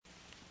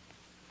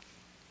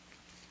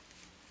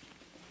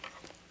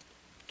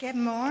Good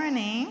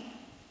morning.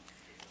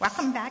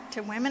 Welcome back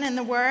to Women in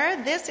the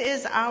Word. This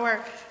is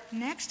our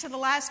next to the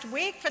last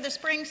week for the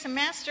spring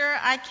semester.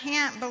 I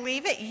can't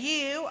believe it.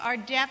 You are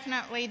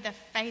definitely the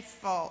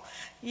faithful.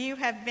 You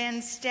have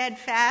been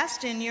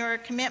steadfast in your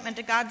commitment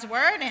to God's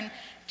Word and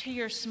to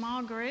your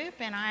small group,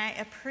 and I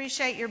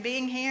appreciate your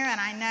being here,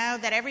 and I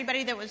know that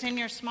everybody that was in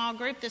your small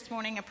group this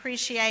morning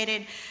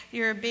appreciated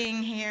your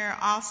being here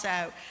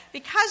also.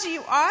 Because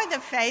you are the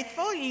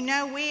faithful, you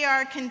know we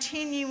are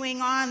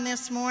continuing on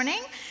this morning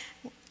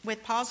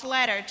with Paul's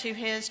letter to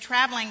his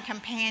traveling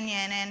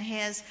companion and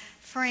his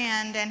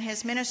friend and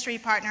his ministry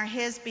partner,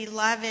 his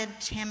beloved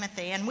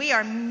Timothy. And we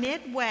are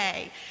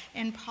midway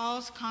in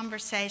Paul's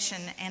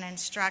conversation and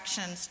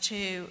instructions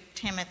to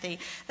Timothy.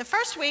 The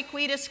first week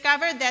we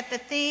discovered that the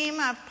theme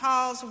of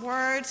Paul's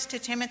words to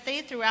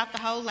Timothy throughout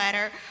the whole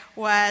letter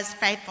was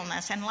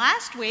faithfulness. And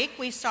last week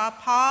we saw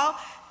Paul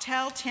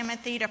tell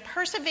Timothy to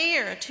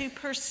persevere, to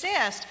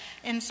persist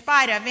in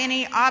spite of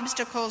any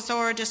obstacles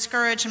or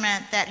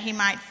discouragement that he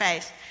might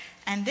face.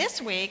 And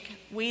this week,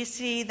 we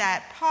see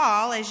that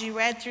Paul, as you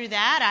read through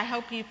that, I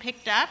hope you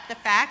picked up the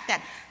fact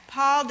that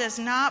Paul does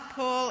not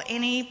pull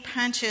any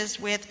punches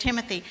with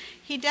Timothy.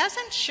 He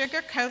doesn't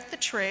sugarcoat the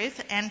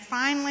truth and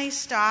finally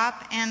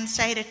stop and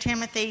say to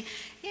Timothy,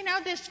 you know,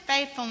 this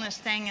faithfulness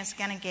thing is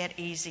going to get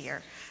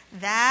easier.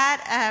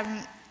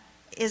 That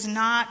is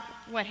not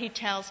what he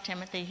tells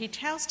Timothy. He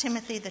tells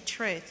Timothy the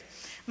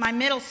truth. My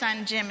middle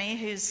son, Jimmy,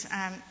 who's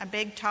a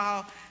big,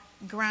 tall,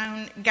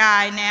 grown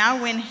guy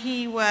now, when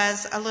he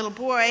was a little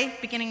boy,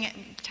 beginning at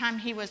the time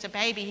he was a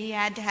baby, he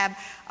had to have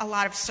a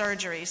lot of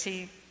surgeries.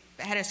 He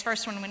had his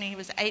first one when he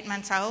was 8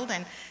 months old,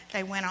 and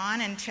they went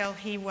on until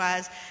he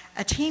was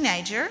a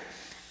teenager.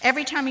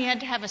 Every time he had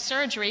to have a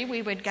surgery,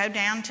 we would go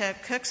down to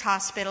Cook's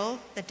Hospital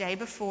the day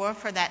before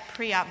for that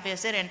pre-op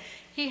visit, and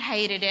he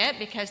hated it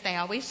because they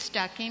always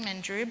stuck him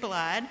and drew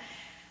blood.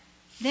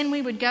 Then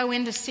we would go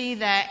in to see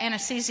the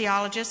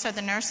anesthesiologist or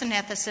the nurse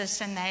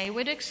anesthetist, and they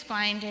would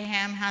explain to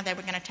him how they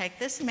were going to take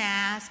this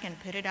mask and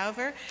put it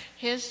over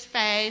his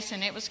face,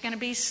 and it was going to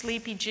be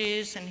sleepy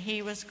juice, and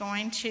he was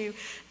going to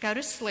go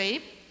to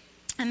sleep.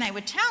 And they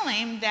would tell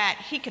him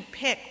that he could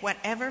pick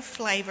whatever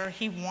flavor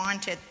he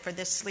wanted for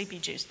this sleepy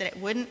juice, that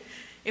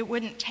it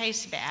wouldn't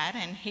taste bad,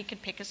 and he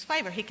could pick his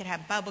flavor. He could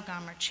have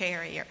bubblegum or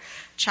cherry or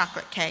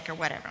chocolate cake or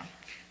whatever.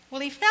 Well,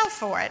 he fell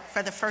for it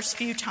for the first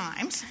few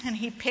times, and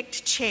he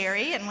picked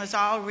cherry and was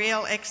all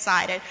real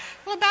excited.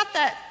 Well, about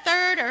the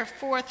third or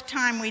fourth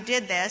time we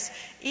did this,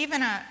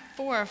 even a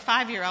 4 or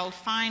 5-year-old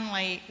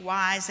finally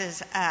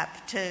wises up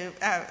to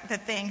the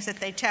things that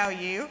they tell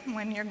you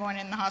when you're going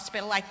in the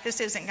hospital, like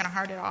this isn't going to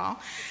hurt at all.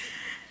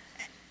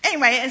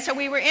 Anyway, and so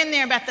we were in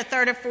there about the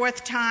third or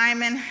fourth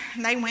time, and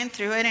they went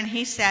through it, and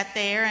he sat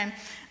there,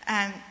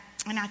 and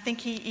I think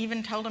he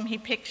even told him he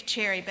picked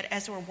cherry. But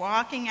as we're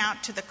walking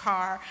out to the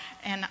car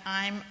and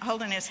I'm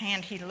holding his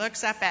hand, he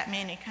looks up at me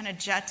and he kind of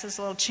juts his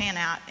little chin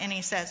out and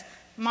he says,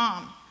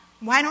 Mom,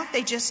 why don't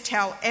they just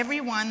tell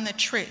everyone the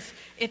truth?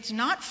 It's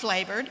not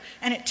flavored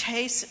and it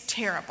tastes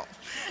terrible.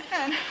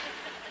 And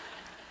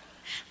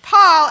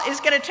Paul is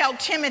going to tell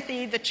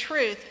Timothy the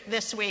truth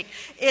this week.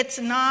 It's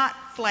not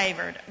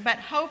flavored, but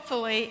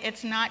hopefully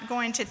it's not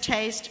going to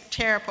taste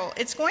terrible.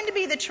 It's going to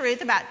be the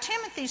truth about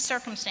Timothy's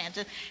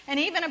circumstances and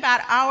even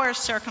about our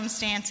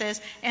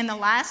circumstances in the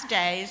last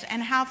days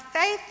and how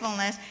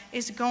faithfulness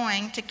is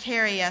going to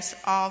carry us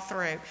all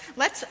through.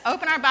 Let's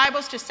open our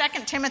Bibles to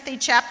 2 Timothy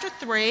chapter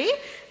 3.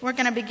 We're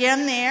going to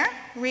begin there,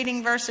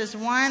 reading verses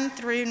 1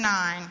 through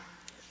 9.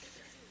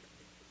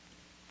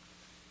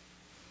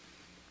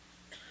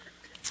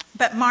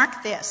 But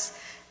mark this,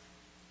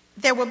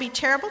 there will be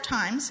terrible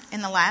times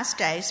in the last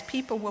days.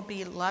 People will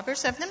be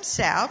lovers of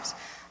themselves,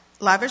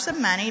 lovers of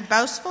money,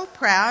 boastful,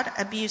 proud,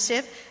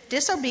 abusive,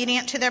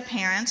 disobedient to their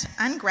parents,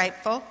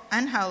 ungrateful,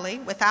 unholy,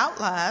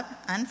 without love,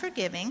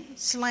 unforgiving,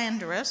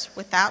 slanderous,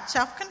 without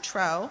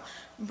self-control,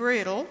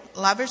 brutal,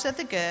 lovers of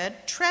the good,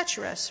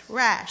 treacherous,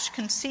 rash,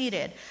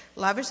 conceited,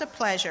 lovers of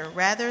pleasure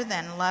rather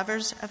than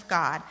lovers of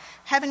God,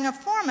 having a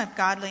form of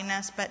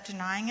godliness but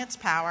denying its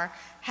power,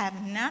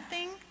 have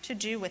nothing to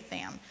do with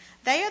them.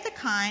 They are the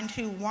kind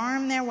who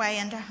worm their way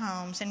into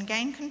homes and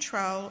gain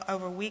control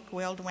over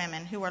weak-willed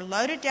women who are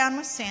loaded down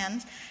with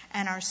sins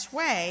and are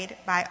swayed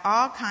by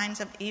all kinds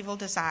of evil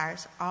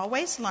desires,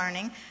 always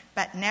learning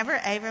but never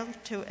able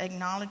to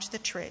acknowledge the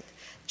truth.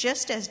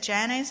 Just as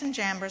Jannes and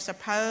Jambres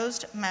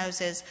opposed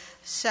Moses,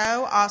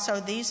 so also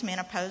these men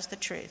oppose the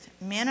truth.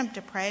 Men of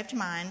depraved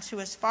minds who,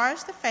 as far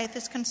as the faith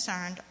is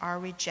concerned, are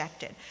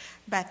rejected.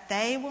 But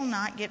they will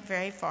not get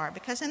very far,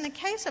 because in the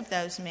case of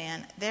those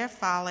men, their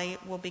folly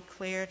will be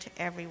clear to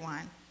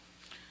everyone.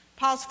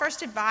 Paul's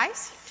first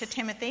advice to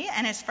Timothy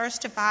and his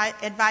first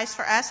advice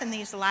for us in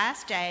these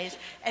last days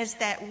is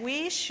that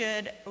we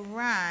should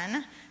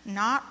run,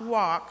 not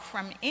walk,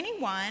 from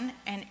anyone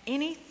and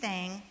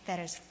anything that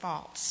is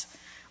false.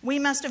 We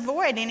must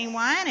avoid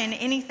anyone and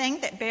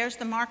anything that bears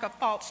the mark of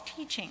false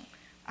teaching,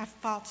 of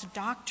false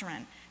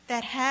doctrine,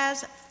 that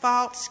has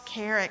false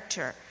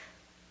character.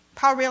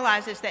 Paul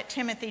realizes that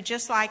Timothy,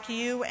 just like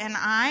you and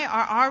I,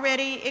 are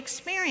already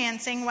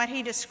experiencing what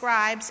he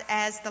describes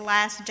as the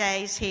last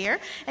days here.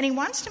 And he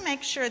wants to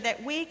make sure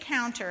that we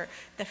counter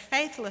the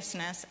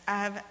faithlessness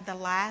of the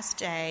last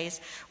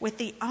days with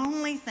the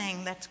only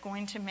thing that's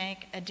going to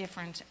make a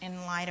difference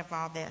in light of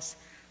all this: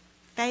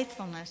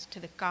 faithfulness to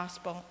the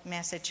gospel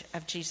message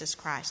of Jesus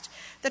Christ.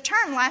 The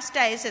term last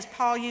days, as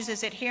Paul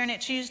uses it here, and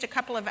it's used a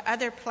couple of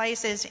other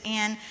places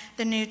in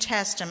the New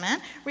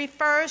Testament,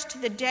 refers to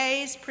the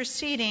days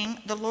preceding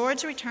the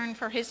Lord's return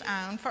for his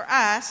own, for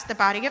us, the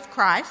body of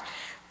Christ.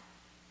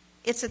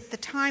 It's at the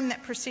time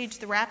that precedes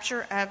the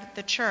rapture of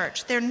the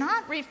church. They're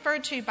not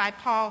referred to by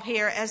Paul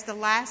here as the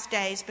last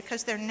days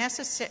because they're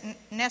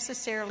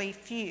necessarily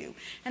few.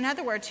 In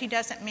other words, he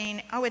doesn't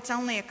mean, it's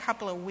only a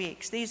couple of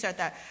weeks. These are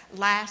the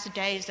last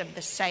days of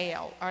the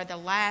sale or the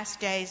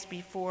last days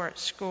before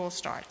school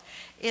starts.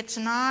 It's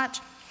not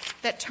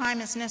that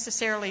time is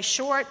necessarily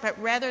short, but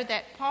rather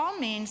that Paul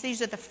means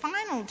these are the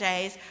final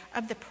days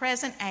of the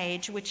present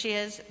age, which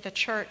is the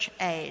church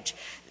age.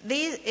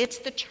 It's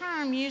the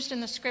term used in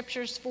the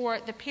scriptures for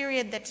the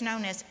period that's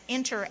known as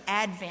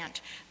inter-advent,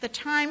 the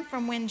time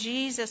from when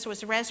Jesus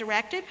was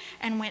resurrected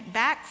and went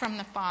back from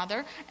the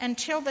Father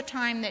until the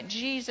time that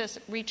Jesus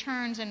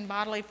returns in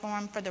bodily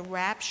form for the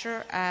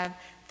rapture of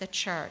the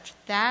church.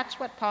 That's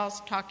what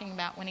Paul's talking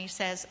about when he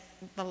says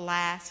the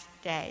last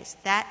days,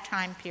 that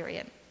time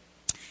period.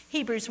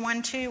 Hebrews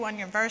 1:2 on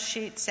your verse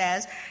sheet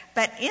says,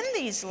 "But in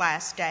these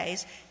last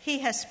days he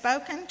has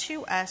spoken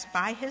to us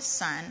by his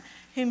Son,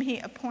 whom he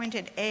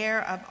appointed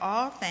heir of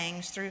all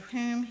things, through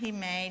whom he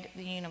made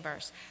the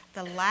universe."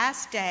 The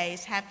last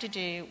days have to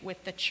do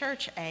with the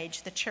church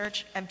age, the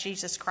church of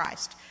Jesus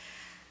Christ.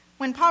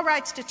 When Paul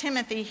writes to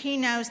Timothy, he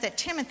knows that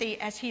Timothy,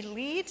 as he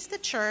leads the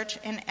church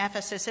in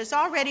Ephesus, is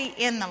already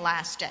in the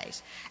last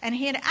days. And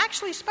he had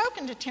actually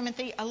spoken to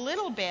Timothy a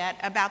little bit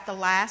about the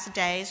last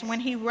days when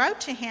he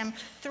wrote to him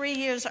 3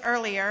 years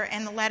earlier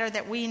in the letter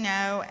that we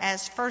know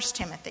as 1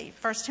 Timothy.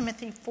 1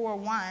 Timothy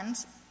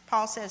 4:1,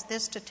 Paul says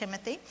this to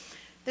Timothy: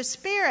 "The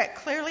Spirit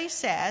clearly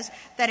says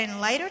that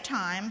in later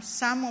times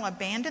some will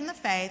abandon the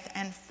faith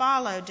and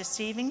follow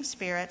deceiving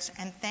spirits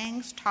and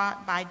things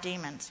taught by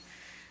demons."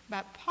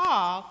 But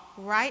Paul,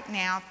 right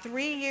now,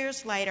 3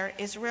 years later,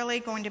 is really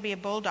going to be a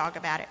bulldog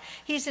about it.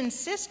 He's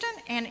insistent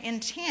and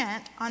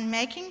intent on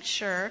making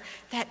sure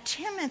that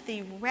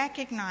Timothy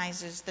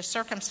recognizes the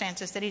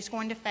circumstances that he's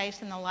going to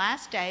face in the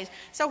last days,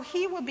 so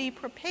he will be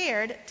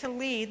prepared to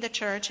lead the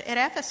church at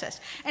Ephesus.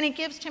 And he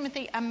gives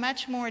Timothy a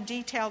much more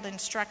detailed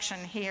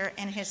instruction here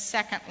in his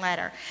second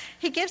letter.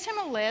 He gives him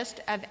a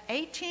list of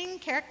 18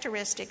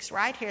 characteristics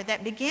right here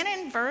that begin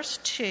in verse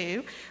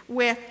 2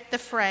 with the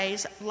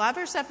phrase,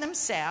 "lovers of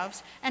themselves,"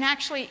 and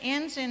actually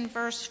ends in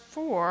verse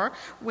 4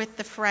 with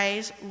the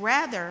phrase,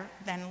 "rather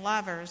than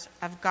lovers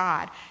of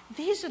God."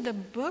 These are the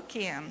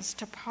bookends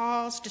to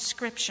Paul's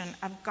description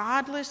of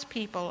godless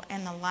people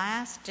in the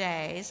last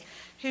days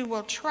who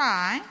will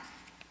try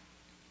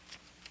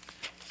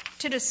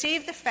to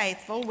deceive the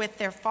faithful with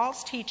their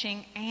false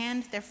teaching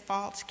and their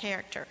false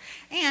character.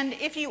 And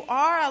if you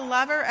are a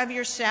lover of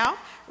yourself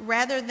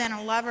rather than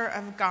a lover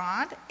of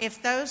God,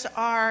 if those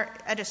are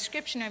a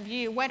description of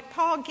you, what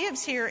Paul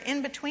gives here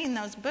in between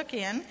those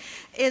bookends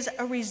is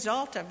a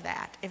result of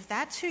that. If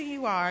that's who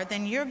you are,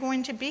 then you're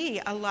going to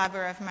be a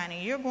lover of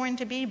money. You're going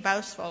to be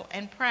boastful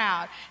and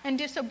proud and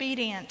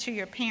disobedient to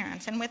your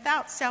parents and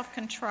without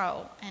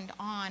self-control, and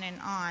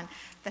on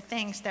the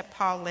things that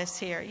Paul lists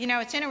here. You know,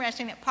 it's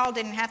interesting that Paul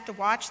didn't have to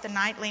watch the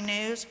nightly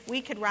news.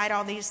 We could write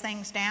all these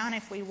things down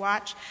if we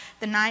watch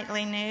the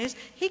nightly news.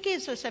 He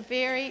gives us a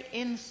very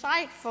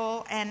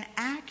insightful and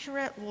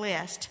accurate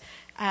list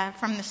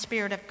from the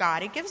Spirit of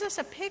God. He gives us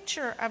a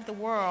picture of the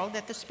world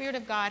that the Spirit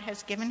of God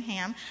has given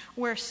him,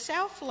 where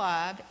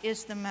self-love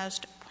is the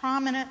most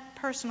prominent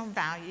personal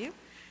value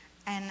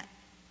and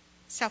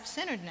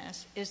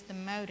self-centeredness is the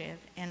motive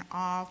in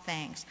all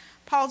things.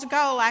 Paul's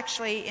goal,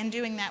 actually, in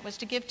doing that was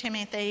to give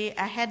Timothy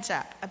a heads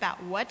up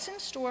about what's in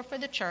store for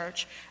the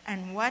church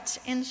and what's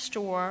in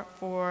store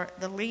for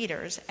the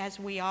leaders as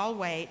we all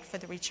wait for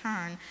the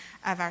return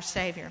of our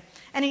Savior.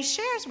 And he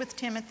shares with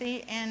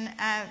Timothy in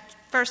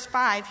verse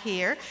 5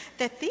 here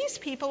that these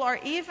people are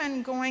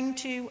even going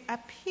to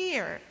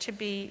appear to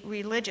be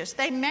religious.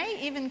 They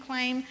may even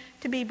claim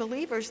to be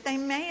believers. They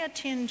may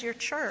attend your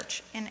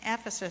church in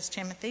Ephesus,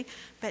 Timothy,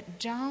 but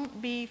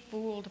don't be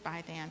fooled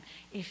by them.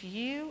 If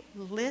you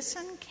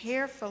listen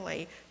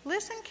carefully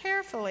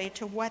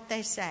to what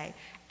they say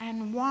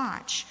and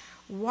watch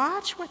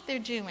what they're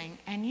doing,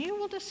 and you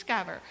will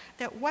discover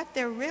that what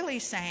they're really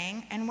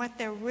saying and what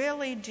they're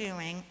really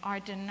doing are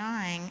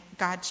denying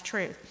God's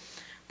truth.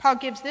 Paul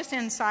gives this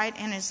insight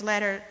in his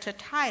letter to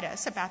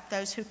Titus about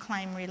those who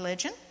claim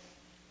religion.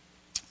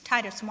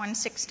 Titus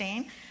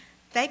 1:16,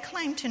 "They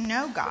claim to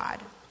know God,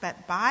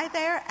 but by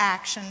their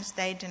actions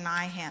they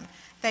deny him.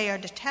 They are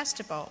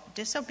detestable,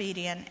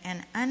 disobedient,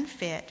 and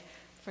unfit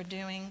for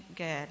doing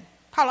good."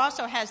 Paul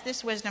also has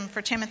this wisdom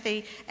for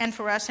Timothy and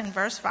for us in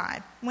verse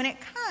 5. When it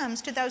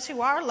comes to those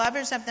who are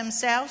lovers of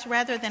themselves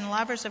rather than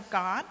lovers of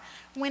God,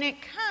 when it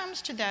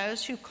comes to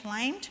those who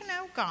claim to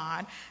know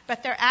God,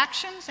 but their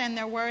actions and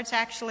their words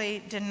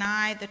actually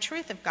deny the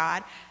truth of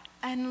God,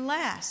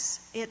 unless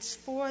it's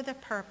for the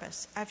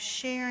purpose of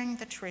sharing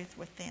the truth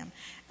with them,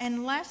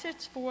 unless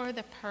it's for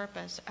the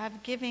purpose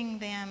of giving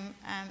them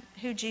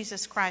who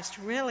Jesus Christ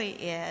really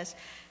is,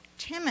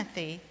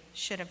 Timothy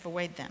should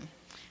avoid them.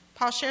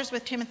 Paul shares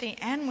with Timothy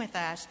and with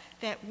us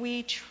that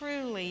we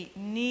truly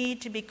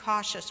need to be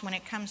cautious when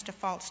it comes to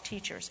false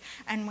teachers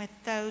and with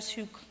those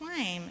who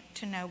claim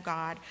to know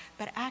God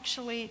but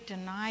actually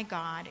deny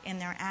God in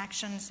their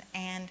actions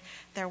and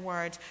their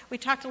words. We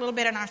talked a little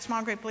bit in our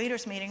small group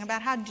leaders meeting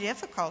about how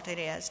difficult it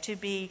is to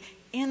be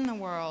in the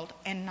world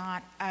and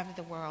not of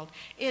the world.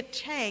 It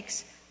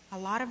takes a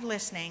lot of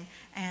listening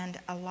and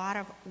a lot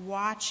of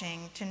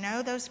watching to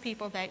know those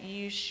people that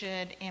you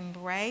should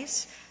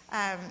embrace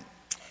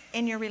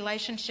in your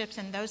relationships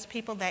and those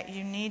people that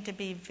you need to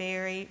be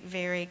very,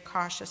 very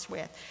cautious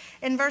with.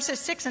 In verses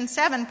 6 and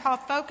 7, Paul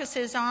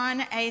focuses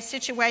on a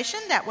situation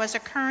that was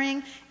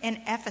occurring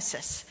in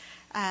Ephesus.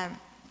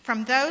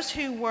 From those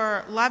who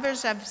were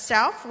lovers of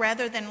self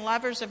rather than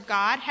lovers of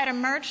God had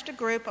emerged a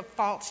group of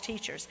false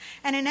teachers.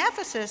 And in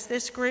Ephesus,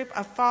 this group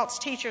of false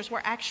teachers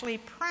were actually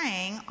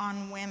preying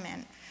on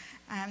women.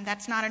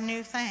 That's not a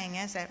new thing,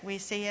 is it? We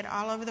see it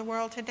all over the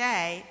world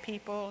today.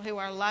 People who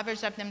are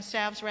lovers of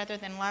themselves rather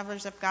than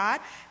lovers of God,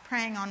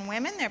 preying on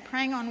women. They're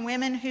preying on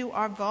women who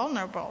are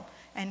vulnerable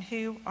and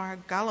who are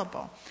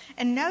gullible.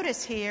 And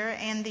notice here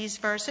in these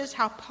verses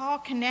how Paul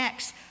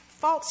connects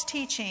false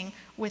teaching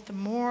with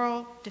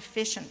moral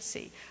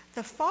deficiency.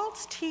 The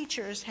false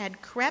teachers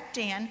had crept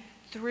in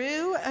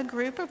through a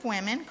group of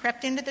women,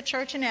 crept into the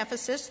church in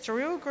Ephesus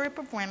through a group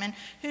of women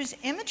whose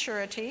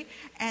immaturity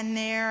and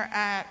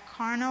their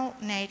carnal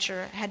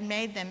nature had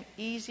made them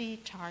easy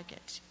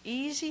targets.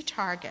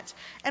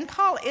 And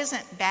Paul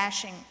isn't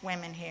bashing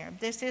women here.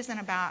 This isn't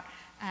about,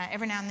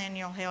 every now and then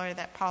you'll hear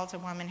that Paul's a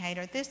woman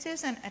hater. This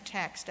isn't a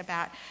text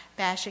about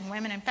bashing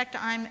women. In fact,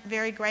 I'm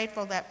very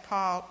grateful that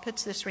Paul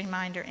puts this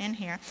reminder in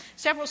here.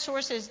 Several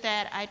sources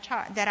that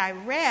I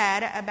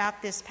read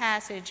about this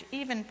passage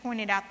even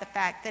pointed out the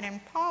fact that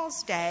in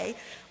Paul's day,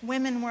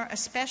 women were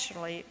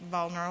especially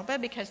vulnerable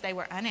because they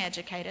were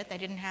uneducated. They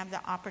didn't have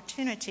the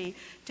opportunity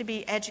to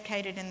be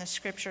educated in the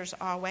scriptures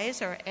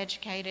always or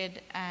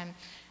educated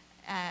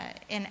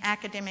in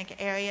academic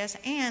areas,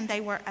 and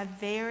they were a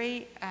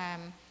very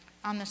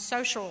on the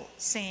social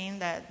scene,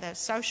 the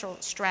social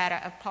strata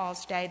of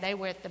Paul's day, they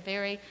were at the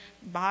very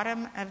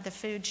bottom of the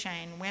food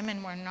chain.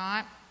 Women were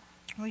not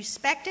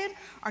respected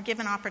or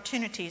given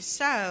opportunities,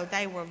 so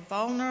they were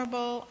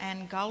vulnerable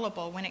and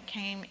gullible when it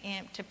came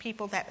in to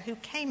people who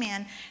came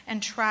in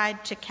and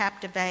tried to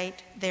captivate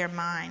their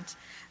minds.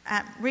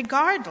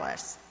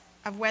 Regardless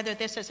of whether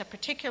this is a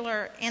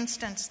particular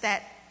instance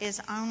that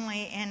is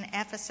only in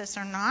Ephesus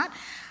or not,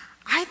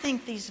 I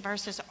think these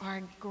verses are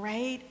a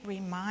great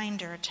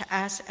reminder to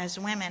us as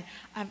women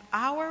of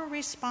our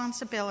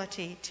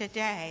responsibility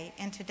today,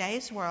 in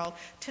today's world,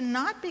 to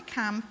not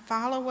become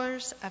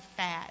followers of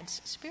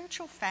fads,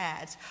 spiritual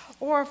fads,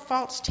 or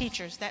false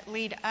teachers that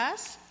lead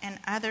us and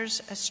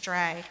others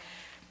astray.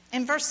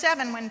 In verse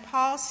 7, when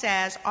Paul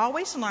says,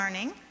 always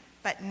learning,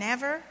 but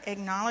never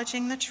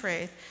acknowledging the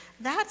truth,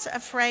 that's a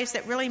phrase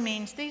that really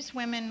means these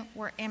women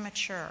were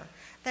immature.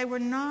 They were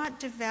not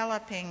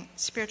developing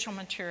spiritual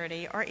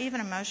maturity or even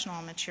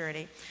emotional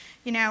maturity.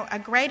 You know, a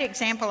great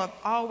example of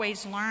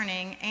always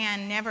learning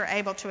and never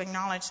able to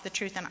acknowledge the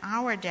truth in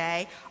our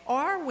day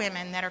are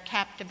women that are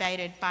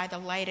captivated by the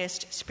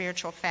latest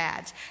spiritual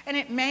fads. And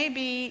it may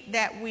be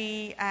that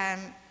we,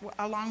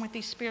 along with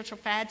these spiritual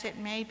fads, it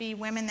may be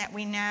women that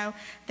we know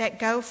that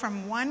go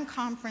from one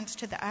conference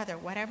to the other.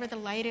 Whatever the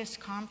latest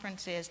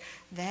conference is,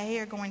 they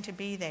are going to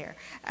be there.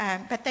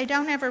 But they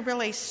don't ever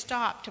really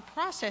stop to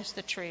process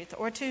the truth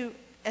or to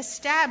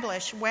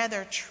establish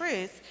whether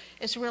truth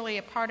is really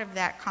a part of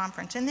that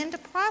conference, and then to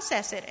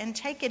process it and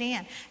take it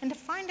in and to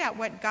find out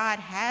what God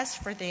has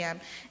for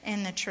them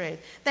in the truth.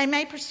 They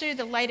may pursue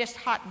the latest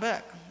hot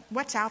book,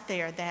 what's out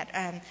there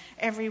that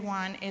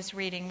everyone is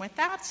reading,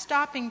 without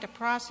stopping to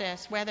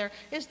process whether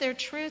is there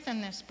truth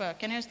in this book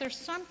and is there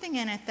something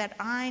in it that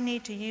I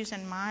need to use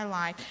in my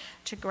life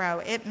to grow.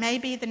 It may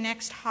be the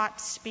next hot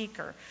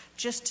speaker,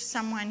 just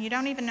someone you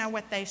don't even know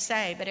what they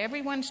say, but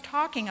everyone's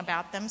talking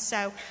about them,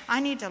 so I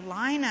need to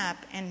line up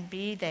and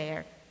be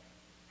there.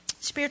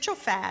 Spiritual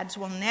fads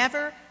will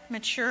never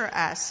mature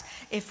us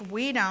if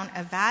we don't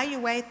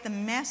evaluate the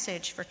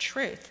message for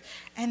truth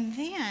and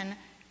then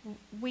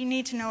we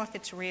need to know if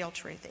it's real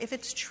truth, if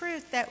it's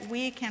truth that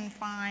we can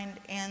find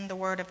in the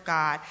Word of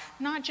God,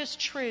 not just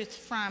truth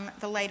from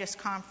the latest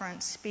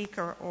conference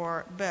speaker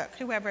or book,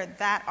 whoever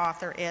that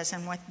author is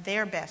and what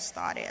their best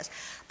thought is.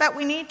 But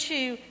we need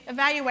to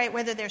evaluate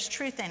whether there's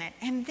truth in it.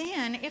 And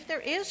then, if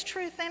there is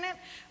truth in it,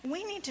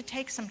 we need to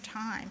take some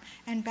time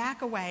and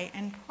back away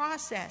and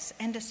process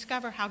and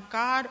discover how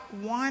God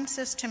wants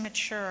us to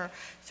mature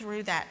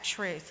through that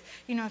truth.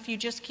 You know, if you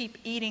just keep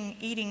eating,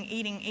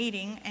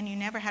 and you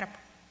never had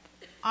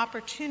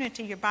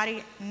your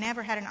body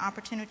never had an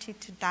opportunity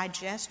to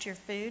digest your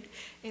food,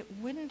 it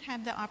wouldn't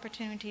have the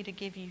opportunity to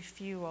give you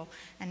fuel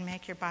and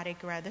make your body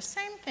grow. The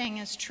same thing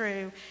is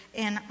true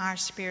in our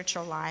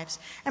spiritual lives.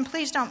 And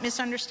please don't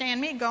misunderstand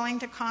me. Going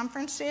to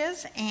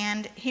conferences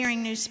and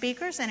hearing new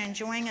speakers and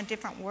enjoying a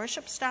different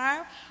worship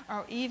style,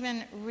 or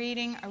even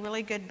reading a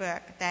really good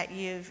book that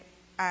you've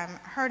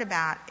heard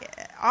about,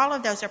 all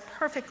of those are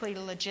perfectly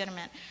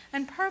legitimate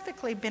and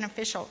perfectly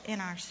beneficial in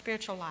our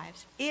spiritual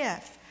lives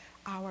if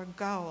our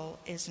goal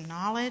is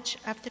knowledge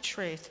of the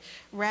truth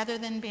rather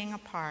than being a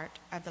part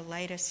of the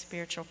latest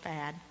spiritual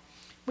fad.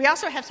 We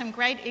also have some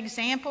great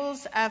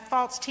examples of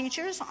false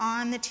teachers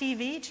on the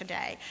TV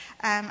today.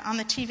 On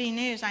the TV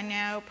news, I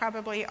know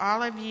probably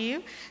all of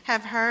you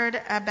have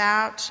heard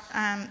about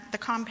the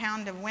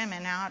Compound of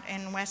Women out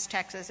in West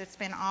Texas. It's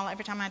been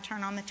every time I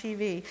turn on the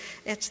TV,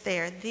 it's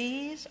there.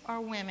 These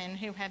are women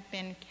who have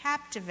been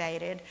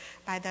captivated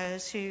by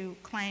those who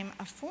claim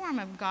a form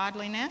of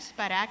godliness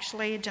but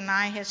actually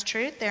deny His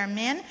truth. There are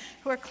men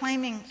who are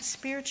claiming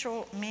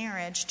spiritual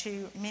marriage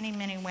to many,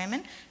 many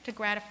women to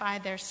gratify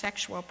their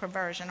sexual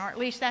perversion. Or at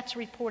least that's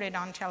reported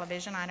on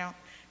television. I don't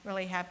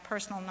really have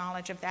personal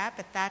knowledge of that,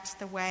 but that's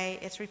the way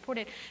it's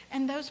reported.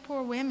 And those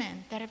poor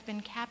women that have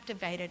been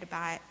captivated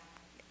by it,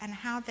 and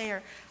how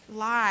their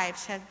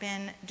lives have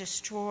been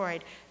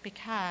destroyed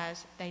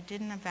because they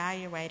didn't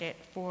evaluate it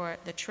for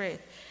the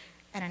truth.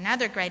 And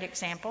another great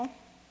example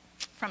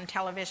from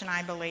television,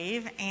 I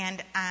believe,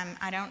 and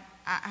I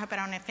hope I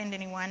don't offend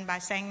anyone by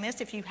saying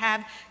this. If you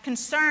have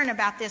concern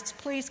about this,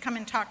 please come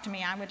and talk to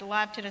me. I would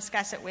love to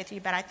discuss it with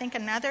you. But I think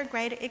another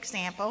great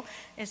example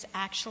is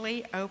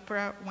actually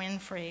Oprah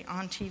Winfrey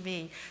on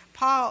TV.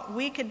 Paul,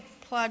 we could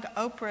plug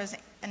Oprah's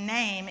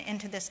name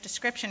into this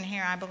description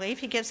here, I believe.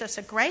 He gives us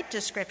a great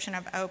description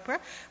of Oprah,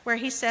 where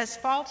he says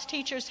false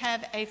teachers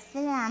have a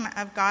form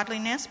of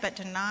godliness but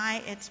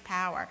deny its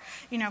power.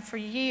 You know, for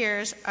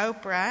years,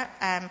 Oprah,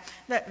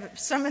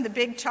 some of the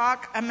big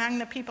talk among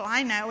the people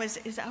I know is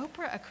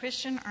Oprah a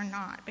Christian or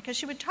not? Because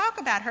she would talk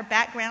about her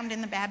background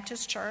in the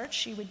Baptist church.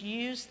 She would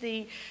use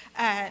the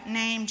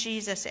name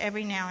Jesus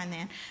every now and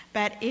then.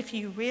 But if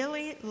you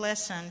really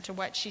listen to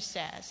what she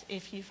says,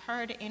 if you've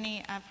heard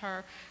any of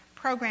her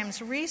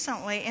programs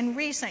recently, in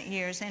recent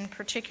years in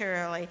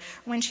particularly,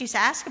 when she's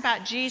asked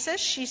about Jesus,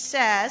 she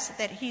says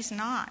that He's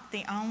not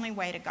the only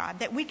way to God,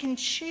 that we can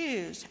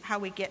choose how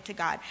we get to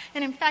God.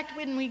 And in fact,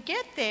 when we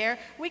get there,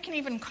 we can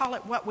even call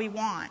it what we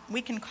want.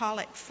 We can call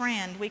it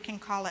friend, we can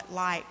call it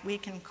light, we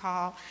can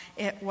call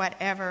it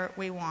whatever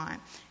we want.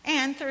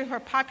 And through her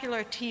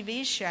popular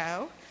TV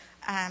show,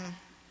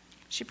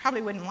 she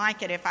probably wouldn't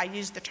like it if I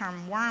used the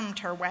term wormed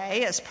her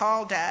way, as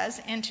Paul does,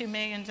 into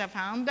millions of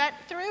homes. But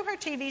through her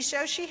TV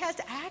show, she has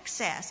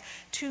access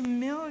to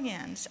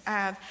millions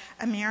of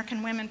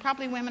American women,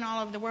 probably women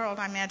all over the world.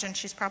 I imagine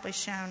she's probably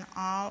shown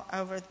all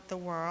over the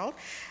world.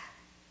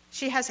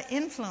 She has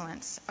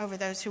influence over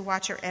those who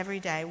watch her every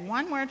day.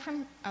 One word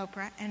from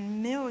Oprah,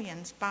 and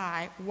millions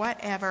buy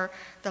whatever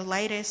the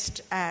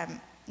latest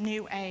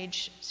New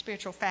Age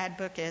spiritual fad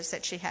book is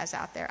that she has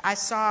out there. I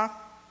saw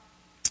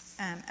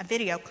a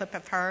video clip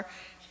of her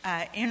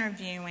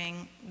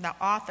interviewing the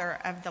author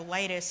of the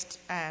latest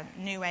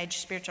New Age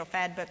spiritual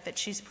fad book that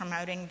she's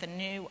promoting, The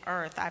New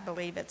Earth, I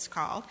believe it's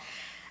called.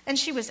 And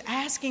she was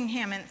asking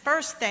him, and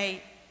first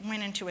they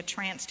went into a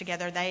trance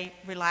together. They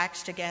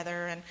relaxed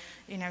together, and,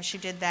 you know, she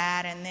did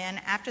that. And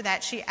then after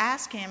that, she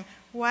asked him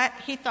what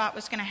he thought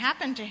was going to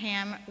happen to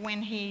him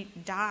when he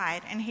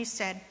died. And he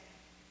said,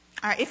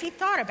 if he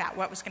thought about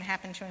what was going to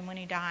happen to him when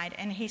he died.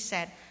 And he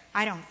said,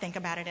 I don't think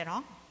about it at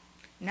all.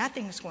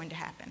 Nothing's going to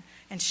happen.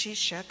 And she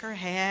shook her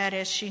head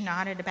as she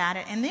nodded about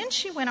it. And then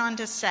she went on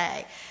to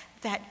say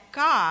that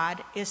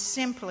God is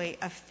simply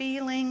a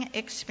feeling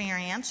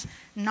experience,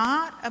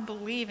 not a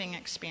believing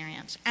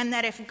experience. And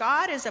that if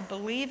God is a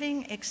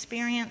believing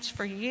experience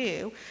for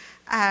you,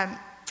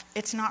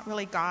 it's not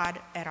really God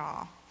at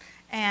all.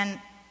 And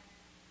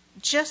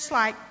just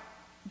like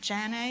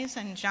Jannes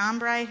and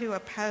Jambres, who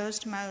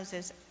opposed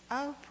Moses,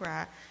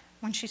 Oprah,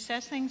 when she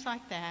says things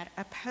like that,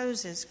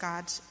 opposes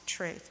God's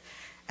truth.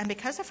 And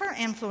because of her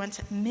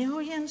influence,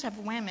 millions of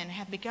women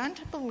have begun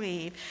to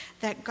believe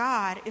that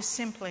God is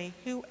simply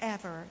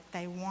whoever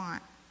they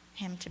want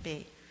Him to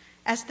be.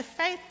 As the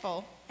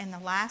faithful in the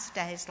last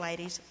days,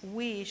 ladies,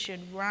 we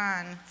should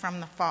run from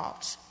the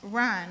false.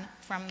 Run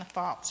from the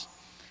false.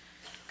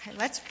 Okay,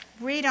 let's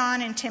read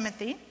on in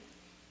Timothy.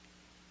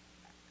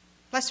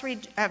 Let's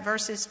read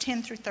verses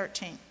 10 through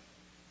 13.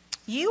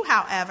 You,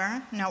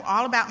 however, know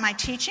all about my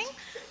teaching,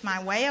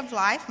 my way of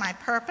life, my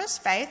purpose,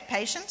 faith,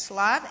 patience,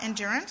 love,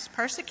 endurance,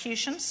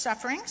 persecutions,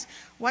 sufferings,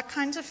 what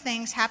kinds of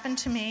things happened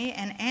to me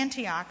in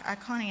Antioch,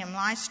 Iconium,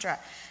 Lystra,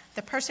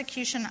 the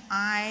persecution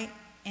I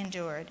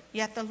endured.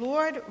 Yet the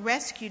Lord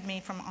rescued me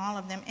from all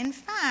of them. In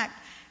fact,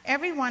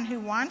 everyone who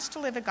wants to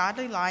live a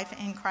godly life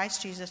in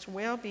Christ Jesus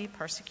will be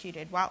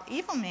persecuted, while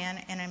evil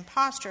men and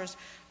impostors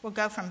will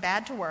go from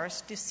bad to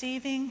worse,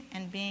 deceiving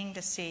and being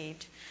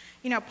deceived.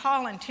 You know,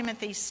 Paul and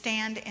Timothy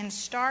stand in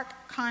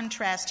stark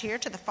contrast here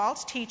to the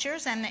false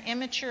teachers and the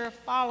immature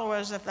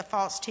followers of the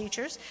false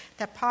teachers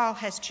that Paul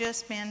has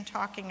just been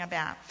talking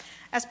about.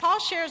 As Paul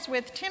shares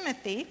with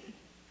Timothy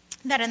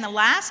that in the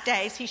last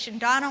days he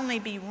should not only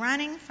be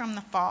running from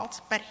the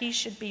false, but he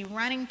should be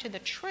running to the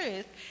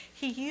truth,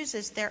 he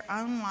uses their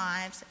own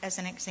lives as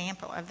an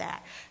example of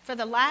that. For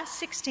the last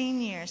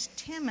 16 years,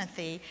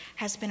 Timothy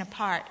has been a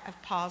part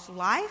of Paul's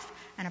life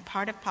and a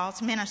part of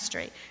Paul's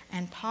ministry.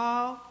 And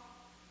Paul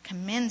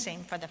commends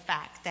him for the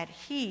fact that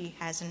he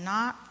has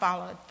not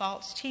followed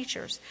false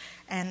teachers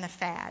and the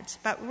fads,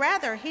 but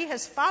rather he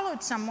has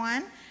followed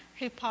someone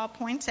who Paul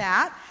points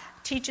out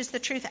teaches the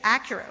truth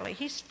accurately.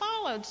 He's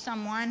followed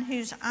someone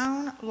whose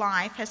own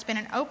life has been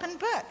an open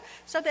book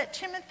so that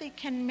Timothy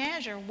can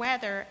measure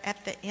whether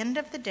at the end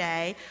of the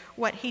day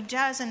what he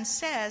does and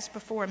says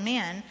before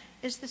men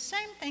is the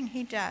same thing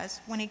he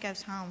does when he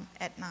goes home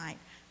at night.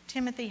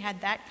 Timothy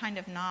had that kind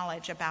of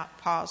knowledge about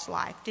Paul's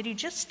life. Did he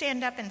just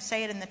stand up and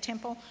say it in the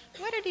temple?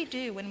 What did he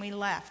do when we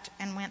left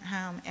and went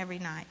home every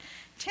night?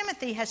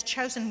 Timothy has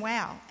chosen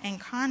well in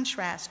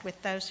contrast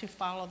with those who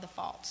follow the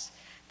false.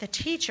 The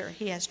teacher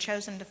he has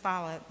chosen to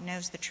follow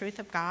knows the truth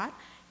of God,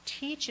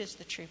 teaches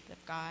the truth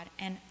of God,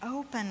 and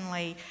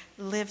openly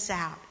lives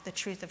out the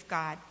truth of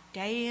God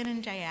day in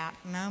and day out,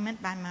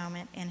 moment by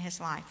moment in his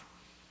life.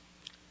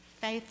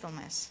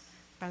 Faithfulness,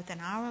 both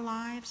in our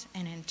lives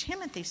and in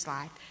Timothy's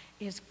life,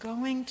 is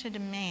going to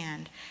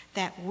demand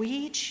that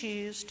we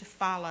choose to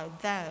follow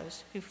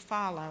those who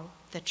follow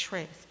the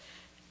truth.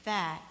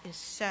 That is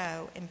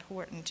so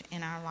important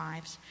in our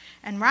lives.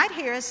 And right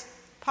here, as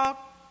Paul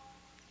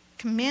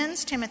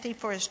commends Timothy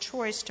for his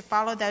choice to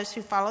follow those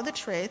who follow the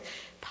truth,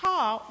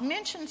 Paul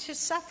mentions his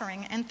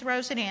suffering and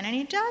throws it in. And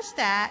he does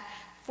that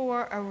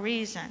for a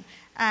reason.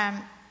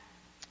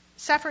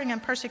 Suffering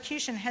and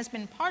persecution has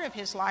been part of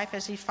his life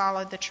as he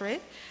followed the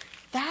truth.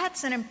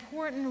 That's an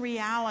important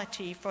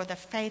reality for the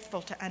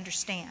faithful to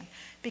understand,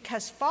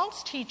 because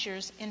false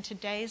teachers in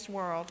today's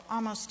world,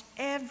 almost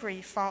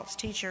every false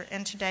teacher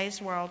in today's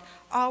world,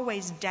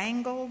 always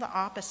dangle the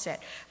opposite.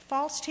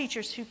 False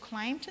teachers who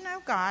claim to know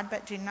God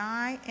but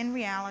deny in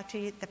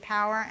reality the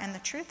power and the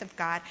truth of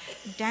God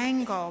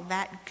dangle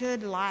that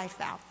good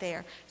life out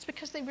there. It's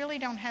because they really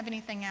don't have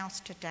anything else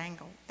to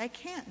dangle. They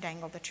can't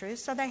dangle the truth,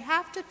 so they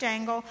have to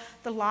dangle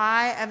the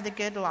lie of the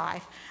good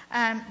life.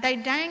 They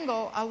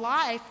dangle a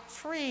life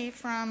free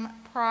from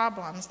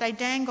problems. They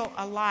dangle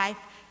a life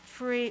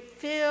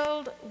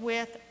filled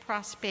with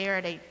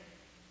prosperity.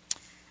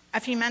 A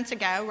few months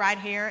ago, right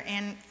here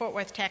in Fort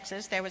Worth,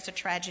 Texas, there was a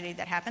tragedy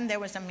that happened. There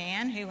was a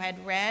man who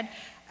had read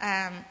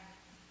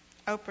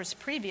Oprah's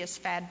previous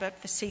fad book,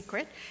 The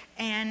Secret,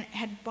 and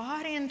had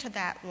bought into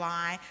that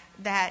lie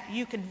that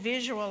you could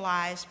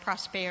visualize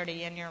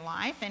prosperity in your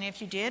life. And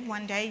if you did,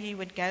 one day you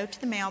would go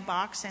to the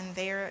mailbox and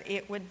there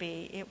it would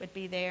be. It would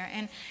be there.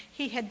 And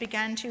he had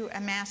begun to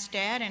amass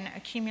debt and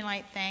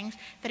accumulate things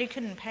that he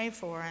couldn't pay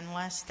for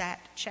unless that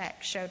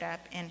check showed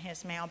up in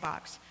his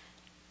mailbox.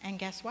 And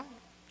guess what?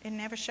 It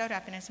never showed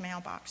up in his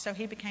mailbox. So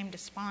he became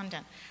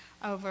despondent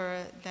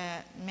over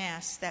the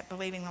mess that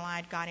believing the lie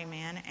had got him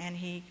in, and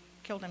he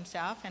killed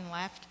himself and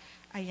left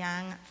a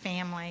young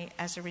family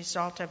as a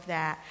result of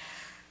that.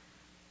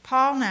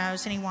 Paul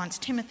knows, and he wants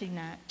Timothy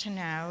to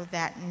know,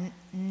 that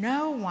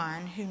no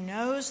one who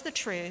knows the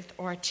truth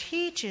or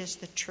teaches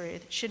the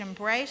truth should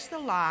embrace the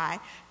lie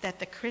that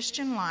the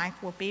Christian life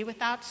will be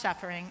without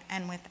suffering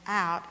and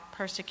without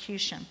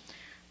persecution.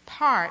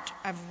 Part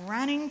of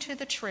running to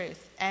the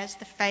truth as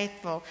the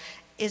faithful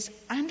is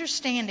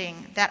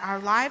understanding that our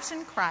lives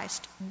in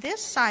Christ,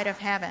 this side of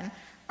heaven,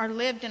 are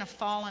lived in a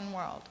fallen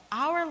world.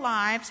 Our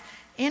lives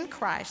in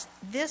Christ,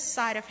 this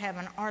side of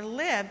heaven, are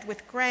lived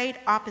with great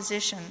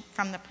opposition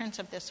from the prince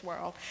of this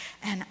world.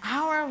 And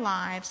our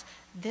lives,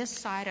 this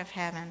side of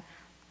heaven,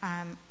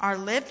 are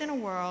lived in a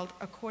world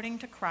according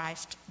to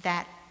Christ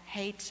that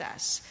hates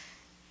us.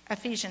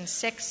 Ephesians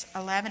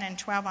 6:11 and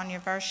 12 on your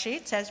verse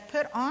sheet says,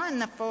 "Put on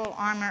the full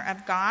armor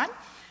of God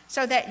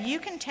so that you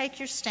can take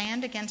your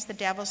stand against the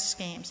devil's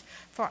schemes.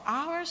 For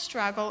our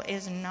struggle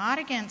is not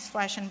against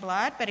flesh and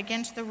blood, but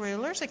against the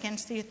rulers,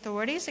 against the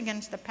authorities,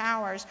 against the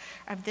powers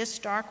of this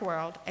dark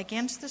world,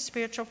 against the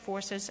spiritual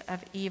forces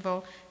of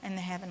evil in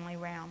the heavenly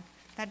realm."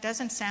 That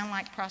doesn't sound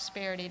like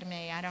prosperity to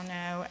me. I don't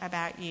know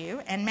about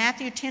you. And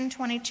Matthew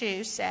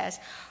 10:22 says,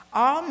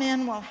 "All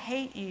men will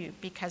hate you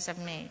because of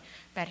me,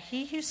 but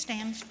he who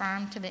stands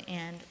firm to the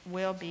end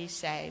will be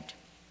saved."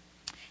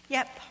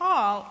 Yet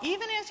Paul,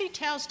 even as he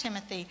tells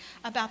Timothy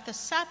about the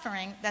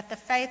suffering that the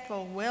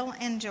faithful will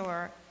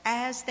endure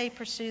as they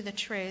pursue the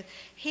truth,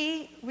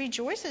 he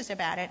rejoices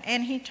about it,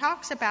 and he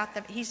talks about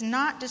that he's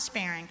not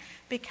despairing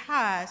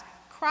because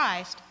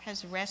Christ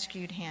has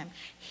rescued him.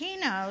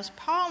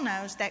 Paul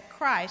knows that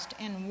Christ,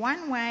 in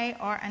one way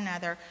or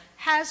another,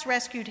 has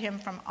rescued him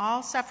from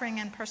all suffering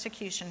and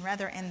persecution,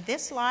 whether in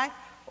this life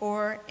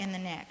or in the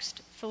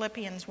next.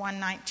 Philippians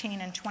 1:19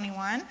 and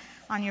 21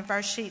 on your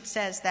verse sheet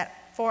says that,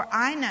 "For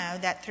I know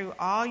that through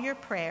all your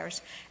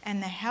prayers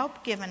and the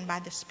help given by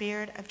the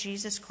Spirit of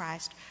Jesus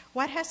Christ,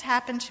 what has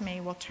happened to me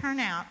will turn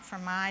out for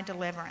my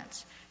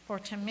deliverance. For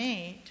to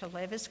me to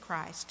live is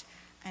Christ,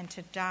 and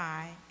to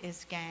die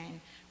is gain."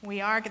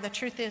 The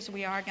truth is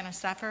we are going to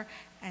suffer,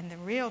 and the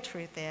real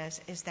truth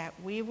is that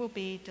we will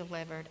be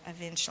delivered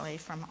eventually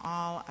from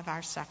all of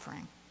our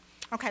suffering.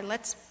 Okay,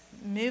 let's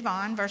move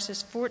on,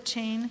 verses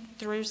 14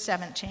 through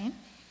 17.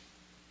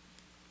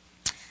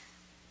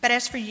 "But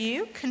as for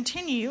you,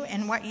 continue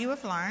in what you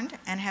have learned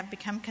and have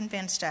become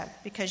convinced of,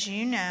 because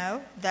you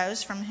know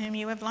those from whom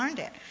you have learned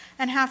it,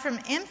 and how from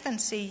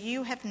infancy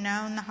you have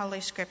known the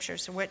Holy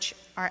Scriptures, which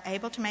are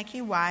able to make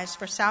you wise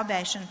for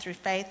salvation through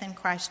faith in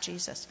Christ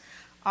Jesus.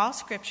 All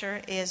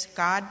Scripture is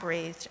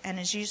God-breathed and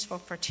is useful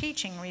for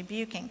teaching,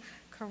 rebuking,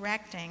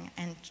 correcting,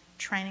 and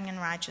training in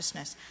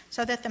righteousness,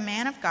 so that the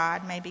man of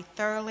God may be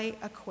thoroughly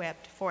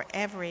equipped for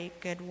every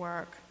good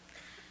work."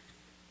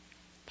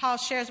 Paul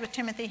shares with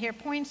Timothy here,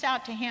 points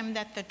out to him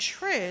that the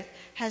truth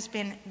has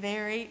been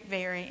very,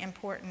 very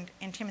important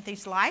in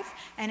Timothy's life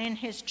and in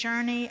his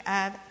journey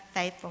of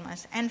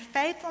faithfulness. And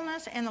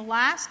faithfulness in the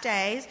last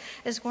days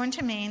is going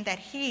to mean that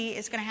he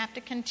is going to have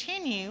to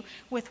continue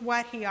with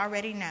what he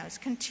already knows,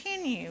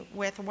 continue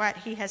with what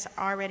he has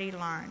already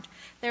learned.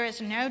 There is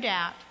no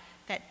doubt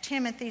that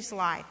Timothy's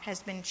life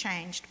has been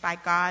changed by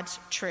God's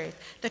truth.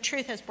 The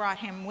truth has brought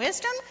him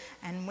wisdom,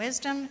 and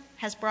wisdom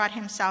has brought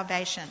him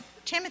salvation.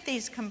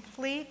 Timothy's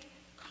complete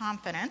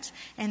confidence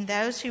in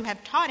those who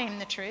have taught him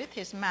the truth,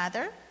 his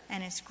mother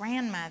and his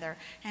grandmother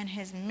and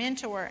his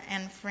mentor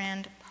and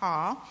friend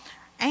Paul,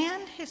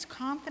 and his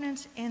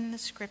confidence in the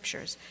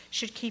Scriptures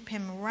should keep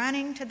him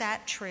running to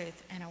that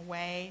truth and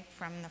away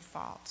from the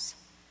false.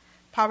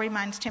 Paul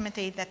reminds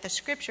Timothy that the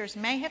Scriptures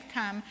may have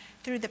come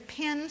through the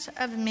pens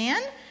of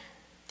men,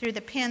 through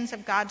the pens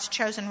of God's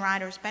chosen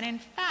writers, but in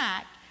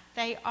fact,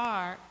 they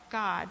are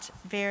God's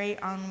very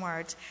own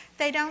words.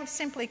 They don't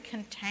simply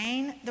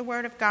contain the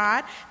Word of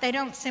God. They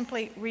don't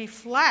simply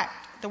reflect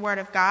the Word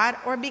of God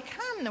or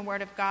become the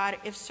Word of God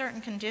if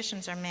certain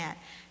conditions are met.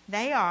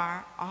 They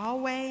are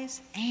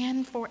always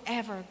and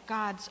forever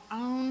God's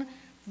own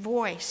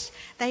voice.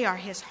 They are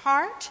His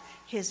heart,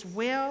 His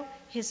will,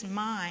 His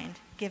mind,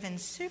 given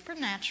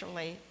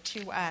supernaturally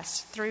to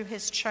us through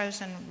His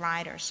chosen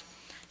writers.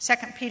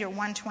 2 Peter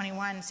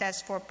 1:21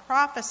 says, "For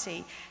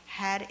prophecy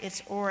had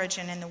its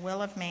origin in the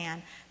will of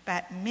man,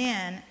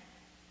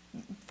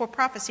 for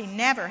prophecy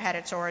never had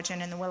its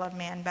origin in the will of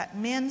man, but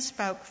men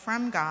spoke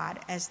from God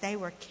as they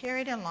were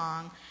carried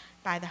along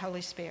by the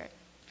Holy Spirit."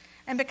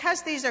 And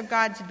because these are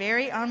God's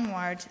very own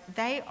words,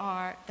 they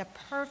are the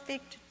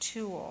perfect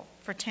tool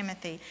for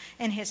Timothy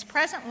in his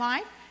present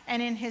life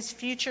and in his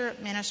future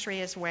ministry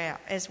as well.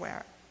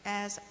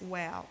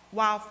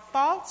 While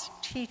false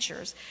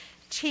teachers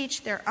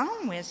teach their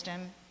own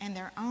wisdom and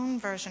their own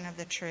version of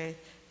the truth,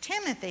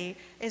 Timothy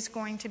is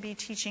going to be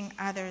teaching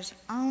others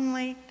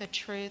only the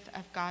truth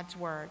of God's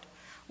Word.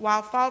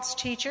 While false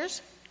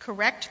teachers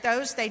correct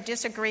those they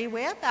disagree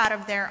with out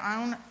of their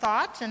own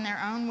thoughts and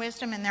their own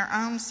wisdom and their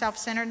own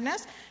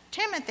self-centeredness,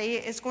 Timothy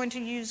is going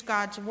to use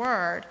God's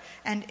Word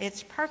and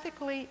its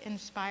perfectly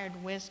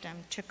inspired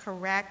wisdom to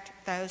correct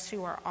those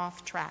who are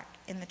off track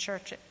in the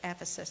church at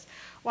Ephesus.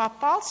 While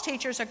false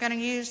teachers are going to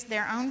use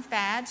their own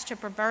fads to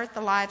pervert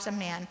the lives of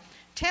men,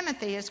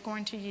 Timothy is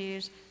going to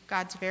use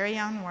God's very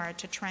own Word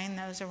to train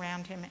those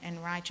around him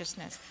in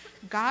righteousness.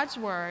 God's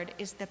Word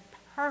is the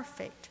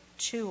perfect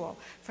tool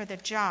for the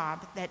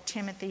job that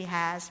Timothy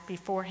has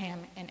before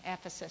him in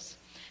Ephesus.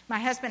 My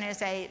husband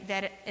is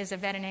a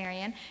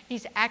veterinarian.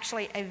 He's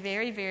actually a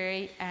very,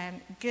 very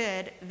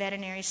good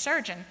veterinary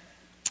surgeon.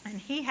 And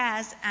he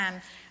has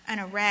an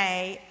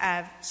array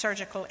of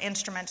surgical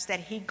instruments that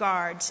he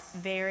guards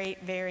very,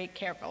 very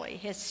carefully.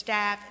 His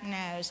staff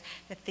knows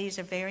that these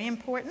are very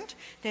important.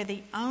 They're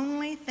the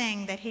only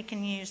thing that he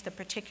can use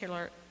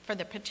for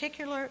the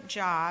particular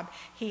job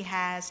he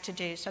has to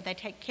do. So they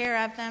take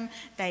care of them,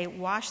 they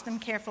wash them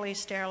carefully,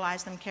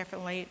 sterilize them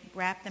carefully,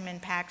 wrap them in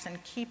packs,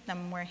 and keep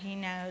them where he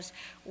knows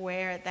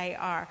where they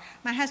are.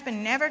 My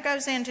husband never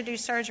goes in to do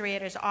surgery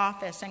at his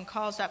office and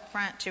calls up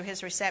front to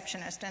his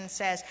receptionist and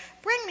says,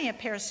 "Bring me a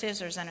pair of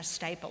scissors and a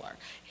stapler."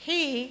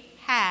 He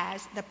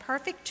has the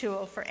perfect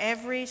tool for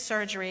every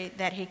surgery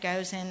that he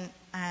goes in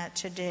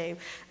to do.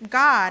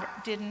 God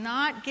did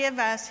not give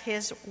us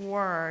his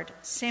word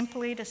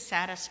simply to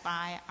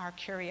satisfy our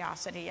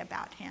curiosity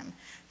about him.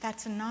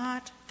 That's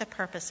not the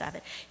purpose of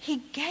it. He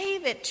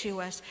gave it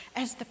to us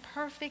as the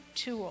perfect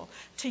tool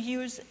to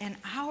use in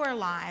our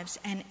lives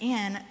and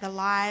in the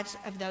lives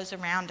of those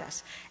around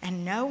us.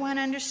 And no one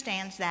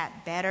understands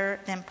that better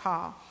than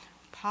Paul.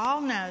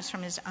 Paul knows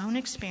from his own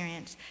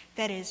experience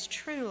that it is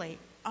truly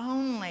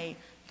only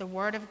the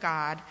Word of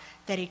God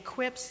that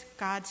equips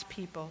God's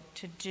people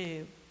to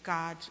do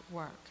God's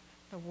work.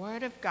 The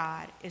Word of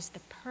God is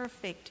the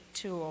perfect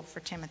tool for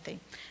Timothy.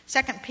 2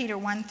 Peter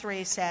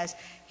 1:3 says,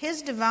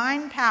 His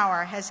divine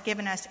power has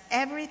given us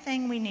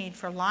everything we need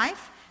for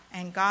life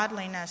and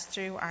godliness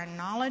through our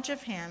knowledge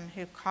of Him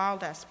who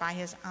called us by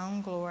His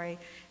own glory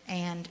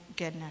and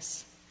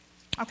goodness.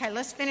 Okay,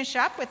 let's finish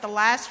up with the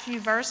last few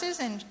verses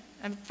and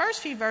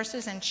first few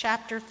verses in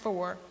chapter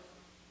 4.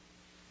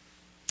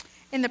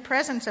 In the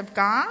presence of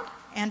God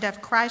and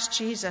of Christ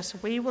Jesus,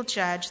 we will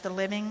judge the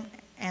living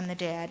and the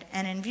dead.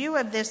 And in view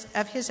of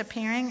his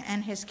appearing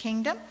and his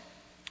kingdom,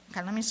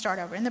 okay, let me start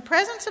over. In the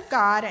presence of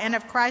God and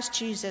of Christ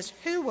Jesus,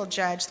 who will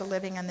judge the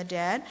living and the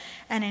dead,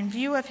 and in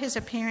view of his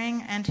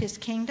appearing and his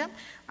kingdom,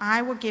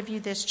 I will give you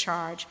this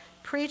charge.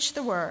 Preach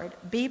the word.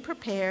 Be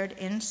prepared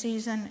in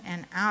season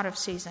and out of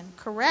season.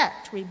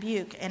 Correct,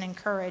 rebuke, and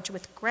encourage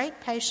with great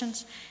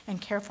patience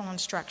and careful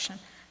instruction.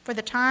 For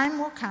the time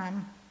will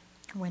come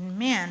when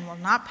men will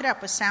not put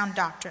up with sound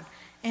doctrine.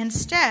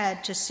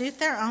 Instead, to suit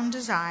their own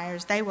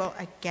desires, they will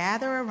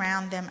gather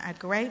around them a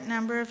great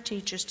number of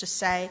teachers to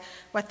say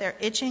what their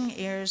itching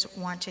ears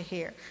want to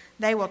hear.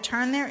 They will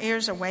turn their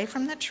ears away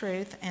from the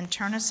truth and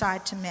turn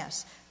aside to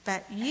myths.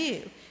 But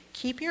you,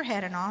 keep your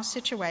head in all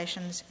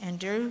situations,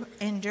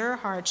 endure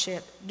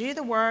hardship, do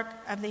the work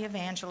of the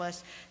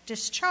evangelist,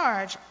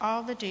 discharge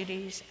all the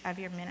duties of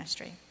your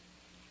ministry.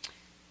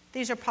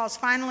 These are Paul's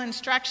final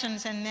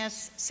instructions in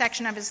this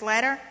section of his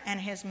letter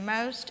and his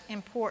most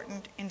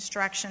important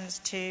instructions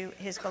to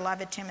his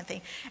beloved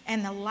Timothy.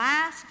 In the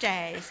last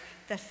days,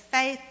 the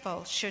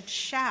faithful should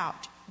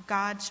shout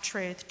God's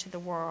truth to the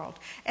world.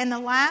 In the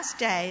last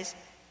days,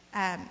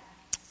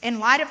 in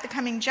light of the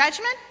coming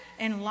judgment,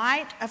 in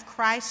light of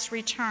Christ's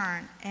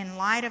return, in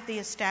light of the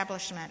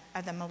establishment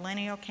of the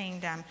millennial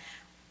kingdom,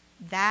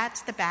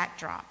 that's the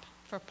backdrop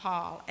for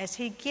Paul as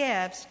he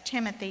gives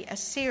Timothy a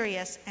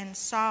serious and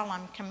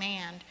solemn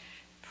command.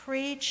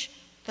 Preach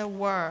the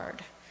word.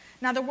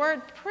 Now, the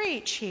word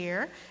preach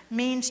here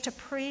means to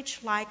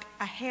preach like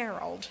a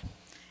herald.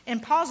 In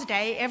Paul's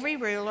day, every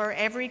ruler,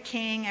 every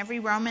king, every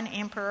Roman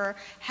emperor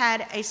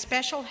had a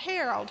special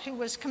herald who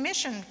was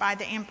commissioned by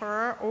the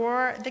emperor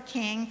or the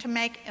king to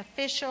make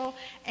official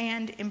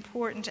and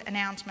important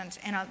announcements.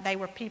 And they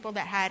were people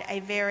that had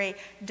a very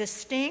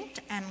distinct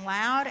and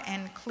loud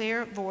and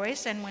clear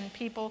voice. And when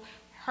people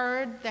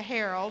heard the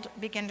herald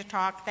begin to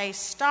talk, they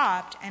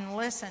stopped and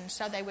listened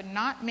so they would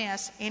not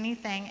miss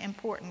anything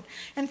important.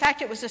 In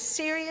fact, it was a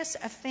serious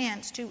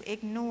offense to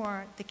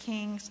ignore the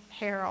king's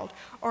herald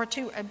or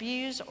to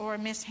abuse or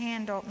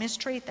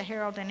mistreat the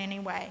herald in any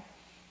way.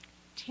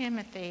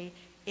 Timothy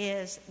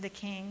is the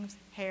king's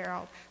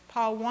herald.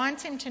 Paul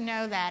wants him to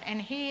know that,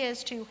 and he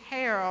is to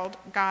herald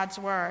God's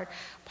word.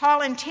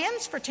 Paul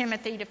intends for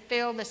Timothy to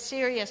feel the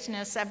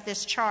seriousness of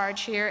this charge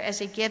here as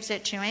he gives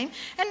it to him,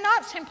 and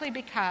not simply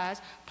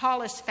because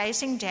Paul is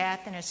facing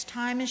death and his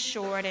time is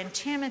short and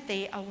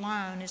Timothy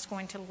alone is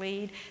going to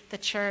lead the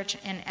church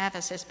in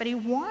Ephesus. But he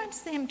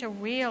wants them to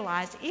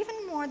realize,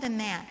 even more than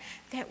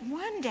that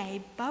one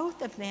day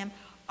both of them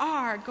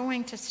are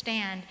going to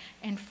stand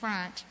in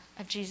front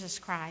of Jesus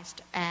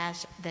Christ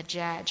as the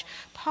judge.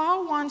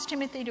 Paul wants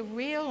Timothy to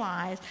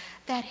realize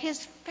that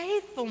his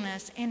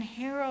faithfulness in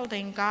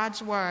heralding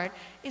God's word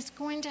is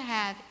going to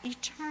have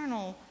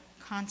eternal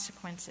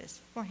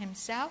consequences for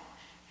himself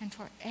and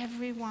for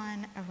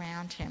everyone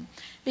around him.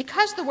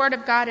 Because the word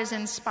of God is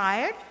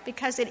inspired,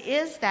 because it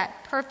is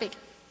that perfect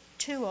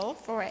tool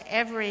for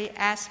every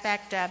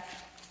aspect of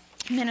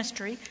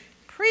ministry,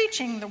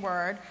 preaching the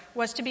word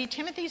was to be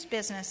Timothy's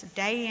business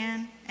day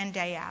in and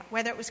day out.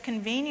 Whether it was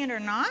convenient or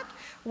not,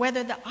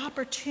 whether the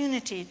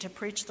opportunity to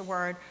preach the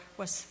word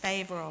was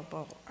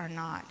favorable or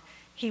not.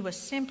 He was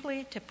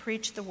simply to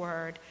preach the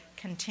word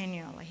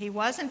continually. He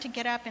wasn't to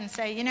get up and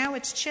say,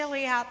 it's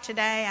chilly out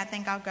today, I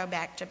think I'll go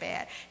back to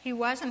bed. He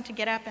wasn't to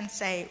get up and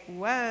say,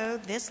 whoa,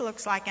 this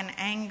looks like an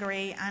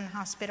angry,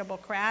 unhospitable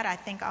crowd, I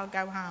think I'll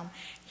go home.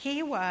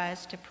 He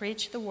was to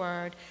preach the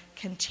word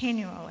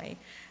continually.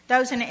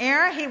 Those in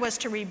error, he was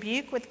to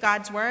rebuke with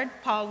God's word.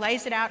 Paul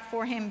lays it out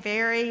for him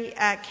very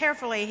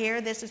carefully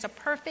here. This is a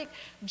perfect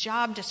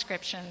job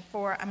description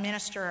for a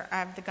minister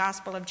of the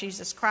gospel of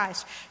Jesus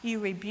Christ. You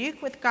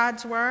rebuke with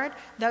God's word.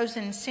 Those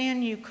in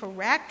sin, you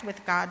correct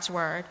with God's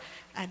word.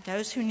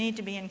 Those who need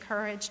to be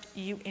encouraged,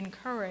 you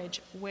encourage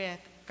with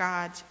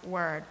God's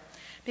word.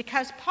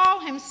 Because Paul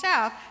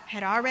himself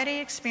had already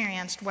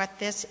experienced what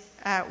this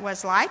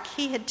was like.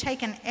 He had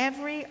taken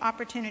every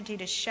opportunity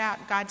to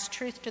shout God's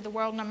truth to the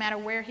world no matter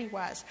where he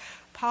was.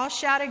 Paul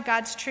shouted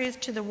God's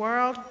truth to the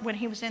world when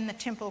he was in the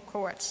temple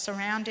courts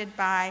surrounded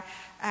by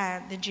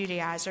the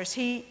Judaizers.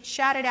 He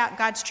shouted out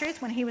God's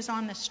truth when he was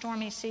on the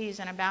stormy seas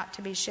and about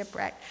to be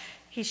shipwrecked.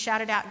 He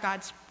shouted out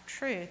God's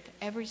truth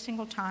every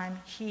single time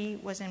he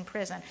was in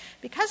prison.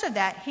 Because of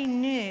that, he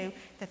knew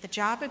that the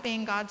job of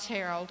being God's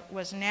herald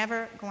was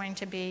never going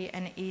to be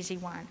an easy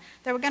one.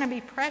 There were going to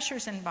be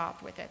pressures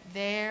involved with it.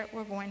 There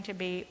were going to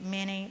be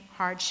many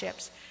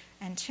hardships.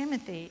 And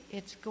Timothy,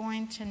 it's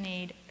going to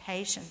need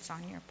patience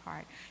on your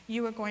part.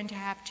 You are going to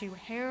have to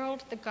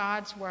herald the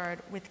God's word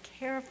with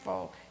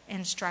careful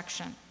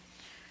instruction.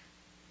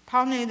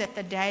 Paul knew that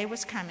the day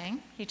was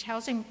coming. He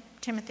tells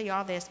Timothy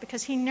all this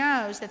because he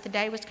knows that the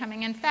day was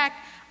coming. In fact,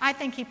 I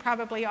think he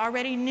probably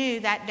already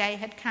knew that day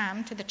had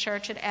come to the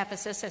church at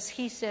Ephesus as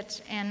he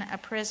sits in a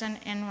prison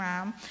in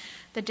Rome.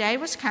 The day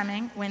was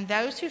coming when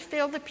those who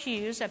filled the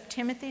pews of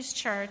Timothy's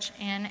church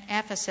in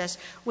Ephesus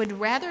would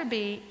rather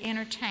be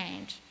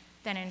entertained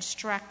than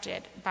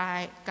instructed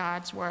by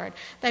God's word.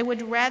 They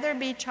would rather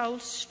be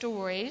told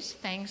stories,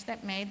 things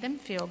that made them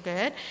feel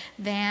good,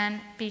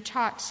 than be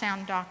taught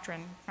sound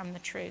doctrine from the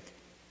truth.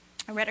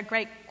 I read a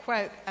great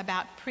quote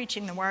about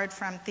preaching the word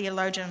from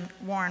theologian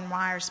Warren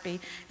Wiersbe,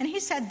 and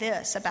he said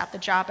this about the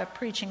job of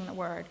preaching the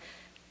word.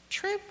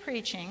 True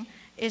preaching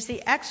is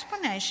the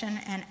explanation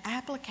and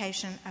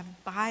application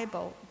of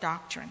Bible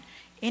doctrine.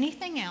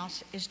 Anything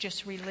else is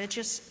just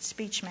religious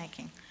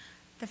speech-making.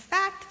 The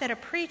fact that a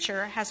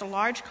preacher has a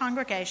large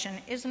congregation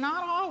is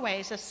not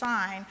always a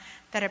sign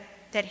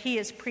that he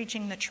is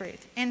preaching the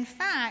truth. In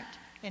fact,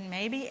 it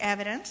may be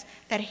evidence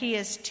that he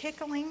is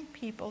tickling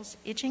people's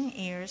itching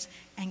ears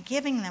and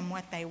giving them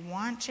what they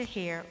want to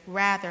hear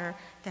rather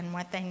than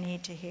what they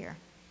need to hear.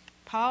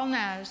 Paul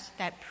knows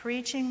that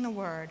preaching the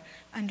word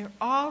under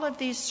all of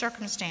these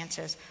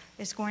circumstances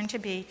is going to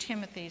be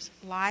Timothy's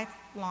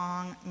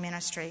lifelong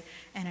ministry.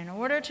 And in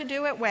order to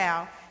do it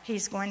well,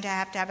 he's going to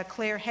have a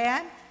clear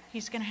head.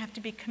 He's going to have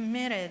to be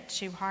committed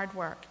to hard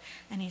work,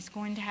 and he's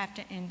going to have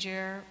to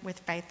endure with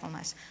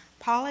faithfulness.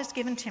 Paul has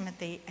given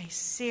Timothy a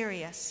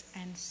serious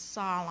and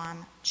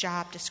solemn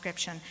job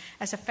description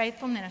as a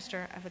faithful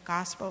minister of the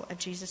gospel of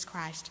Jesus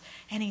Christ,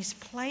 and he's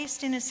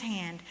placed in his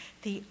hand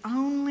the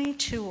only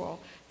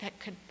tool that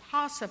could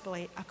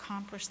possibly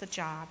accomplish the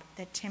job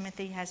that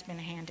Timothy has been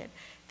handed,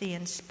 the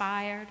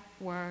inspired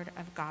word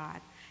of God.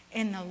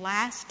 In the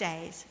last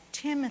days,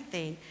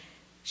 Timothy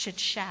should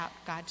shout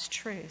God's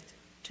truth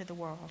to the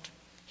world.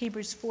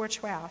 Hebrews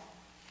 4:12.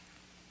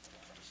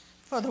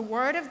 For the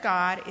word of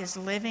God is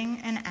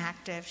living and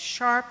active,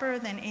 sharper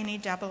than any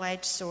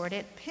double-edged sword.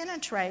 It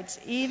penetrates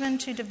even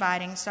to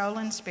dividing soul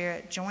and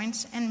spirit,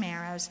 joints and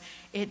marrows.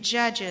 It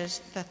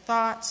judges the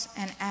thoughts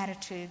and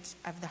attitudes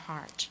of the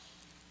heart.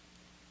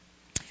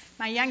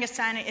 My youngest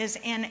son is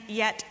in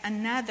yet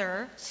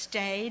another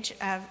stage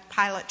of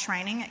pilot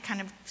training. It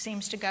kind of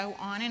seems to go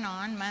on and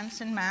on,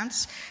 months and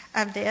months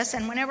of this.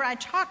 And whenever I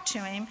talk to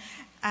him,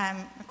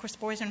 of course,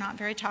 boys are not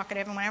very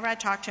talkative, and whenever I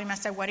talk to him, I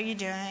say, "What are you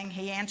doing?"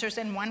 He answers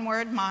in one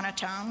word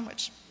monotone,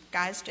 which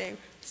guys do,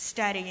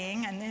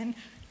 studying. And then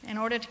in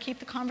order to keep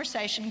the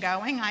conversation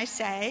going, I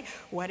say,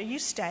 "What are you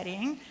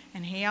studying?"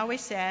 And he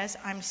always says,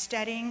 "I'm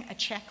studying a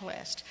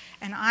checklist."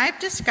 And I've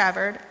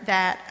discovered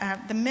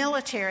that the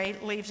military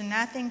leaves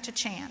nothing to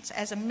chance.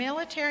 As a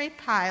military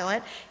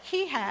pilot,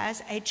 he has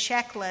a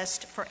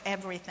checklist for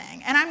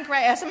everything. And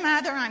as a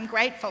mother, I'm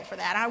grateful for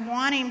that. I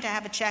want him to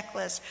have a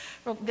checklist.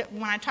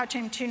 When I talked to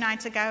him 2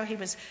 nights ago, he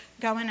was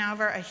going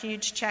over a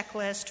huge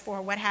checklist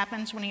for what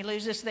happens when he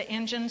loses the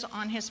engines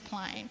on his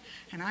plane.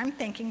 And I'm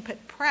thinking,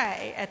 put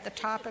pray at the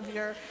top of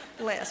your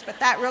list. But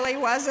that really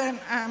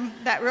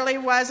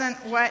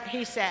wasn't what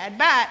he said.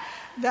 But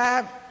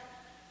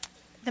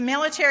the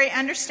military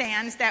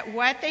understands that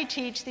what they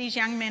teach these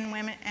young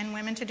men and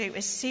women to do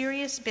is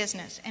serious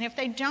business. And if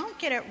they don't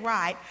get it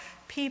right,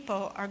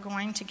 people are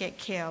going to get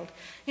killed.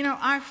 You know,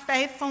 our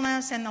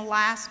faithfulness in the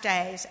last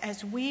days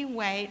as we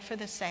wait for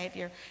the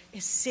Savior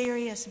is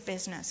serious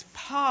business.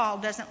 Paul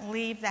doesn't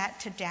leave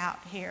that to doubt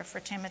here for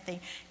Timothy.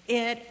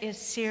 It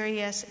is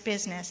serious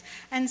business.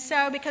 And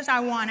so, because I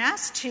want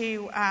us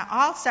to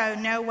also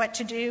know what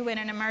to do in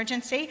an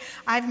emergency,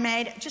 I've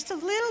made just a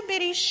little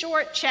bitty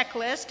short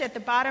checklist at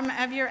the bottom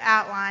of your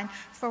outline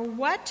for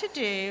what to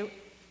do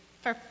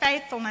for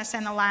faithfulness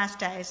in the last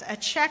days, a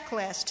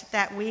checklist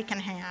that we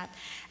can have.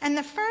 And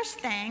the first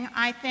thing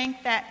I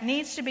think that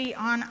needs to be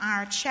on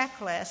our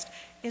checklist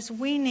is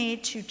we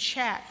need to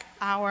check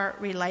our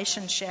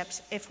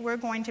relationships if we're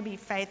going to be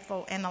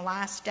faithful in the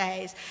last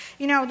days.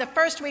 You know, the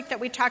first week that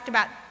we talked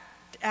about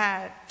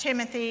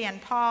Timothy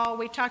and Paul,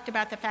 we talked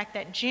about the fact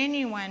that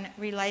genuine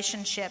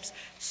relationships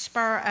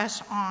spur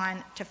us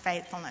on to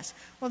faithfulness.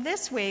 Well,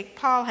 this week,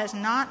 Paul has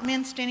not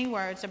minced any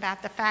words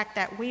about the fact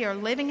that we are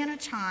living in a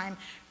time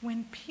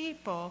when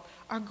people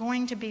are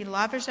going to be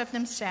lovers of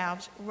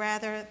themselves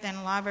rather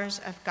than lovers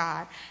of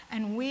God.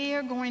 And we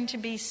are going to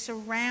be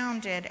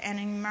surrounded and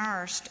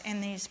immersed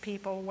in these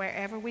people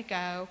wherever we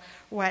go,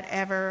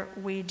 whatever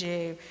we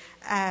do.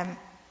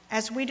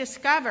 As we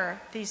discover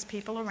these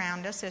people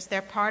around us, as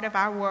they're part of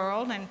our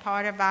world and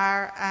part of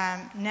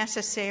our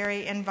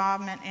necessary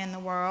involvement in the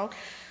world,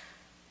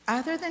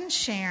 other than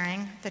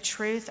sharing the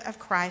truth of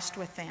Christ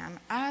with them,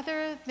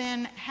 other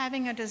than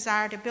having a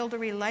desire to build a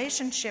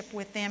relationship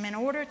with them in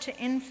order to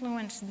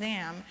influence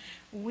them,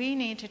 we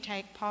need to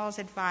take Paul's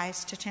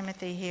advice to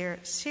Timothy here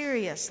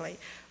seriously.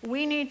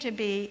 We need to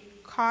be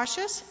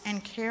cautious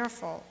and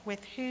careful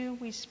with who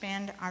we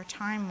spend our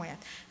time with.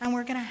 And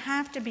we're going to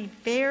have to be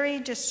very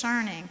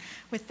discerning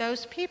with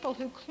those people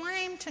who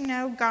claim to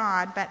know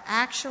God but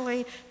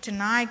actually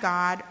deny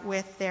God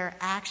with their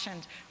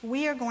actions.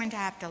 We are going to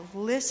have to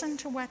listen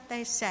to what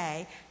they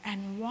say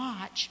and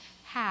watch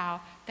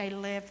how they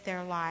live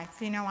their life.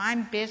 You know,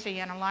 I'm busy,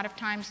 and a lot of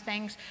times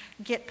things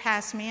get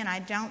past me and I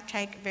don't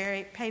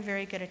pay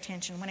very good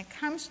attention. When it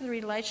comes to the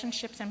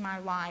relationships in my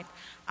life,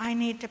 I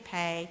need to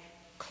pay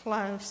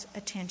close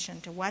attention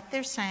to what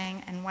they're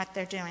saying and what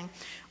they're doing.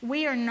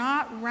 We are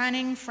not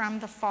running from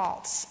the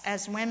faults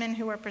as women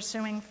who are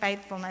pursuing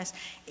faithfulness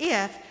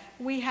if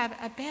we have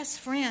a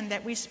best friend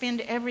that we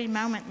spend every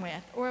moment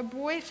with, or a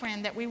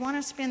boyfriend that we want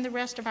to spend the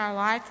rest of our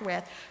life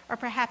with, or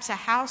perhaps a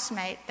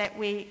housemate that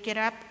we get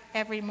up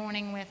every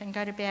morning with and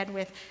go to bed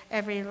with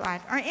every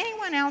life, or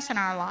anyone else in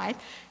our life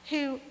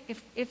who,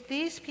 if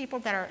these people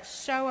that are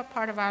so a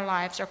part of our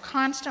lives are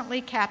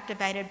constantly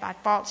captivated by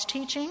false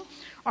teaching,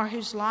 or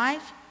whose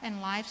life and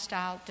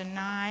lifestyle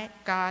deny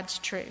God's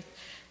truth.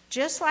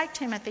 Just like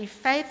Timothy,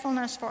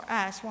 faithfulness for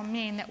us will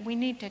mean that we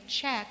need to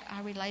check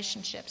our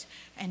relationships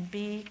and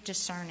be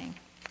discerning.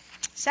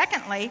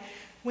 Secondly,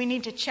 we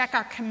need to check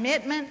our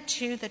commitment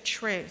to the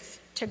truth,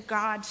 to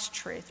God's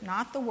truth,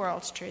 not the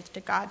world's truth, to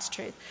God's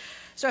truth.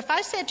 So if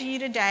I said to you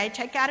today,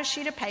 take out a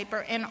sheet of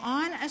paper, and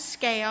on a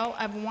scale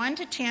of 1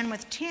 to 10,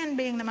 with 10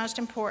 being the most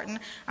important,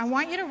 I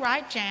want you to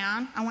write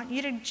down, I want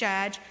you to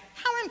judge,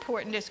 how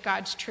important is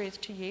God's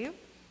truth to you?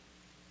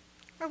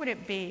 Where would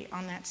it be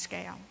on that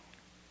scale?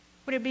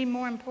 Would it be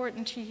more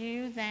important to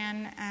you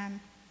than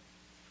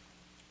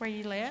where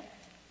you live?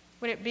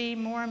 Would it be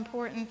more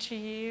important to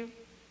you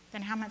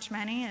than how much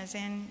money is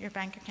in your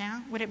bank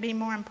account? Would it be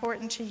more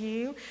important to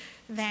you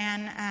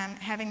than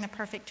having the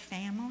perfect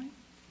family?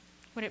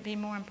 Would it be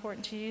more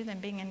important to you than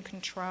being in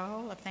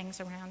control of things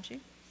around you?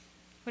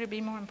 Would it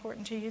be more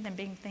important to you than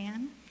being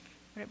thin?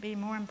 Would it be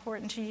more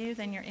important to you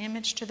than your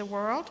image to the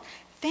world?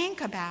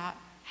 Think about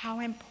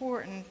how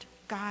important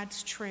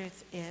God's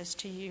truth is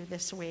to you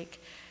this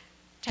week.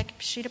 Take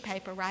a sheet of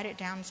paper, write it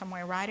down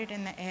somewhere, write it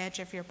in the edge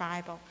of your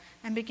Bible,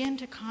 and begin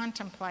to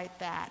contemplate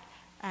that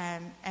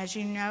as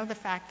you know the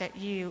fact that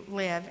you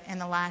live in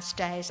the last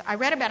days. I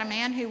read about a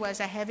man who was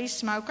a heavy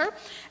smoker,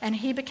 and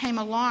he became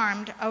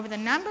alarmed over the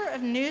number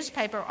of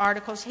newspaper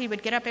articles. He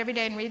would get up every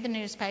day and read the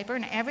newspaper,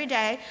 and every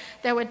day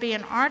there would be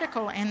an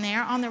article in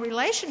there on the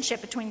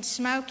relationship between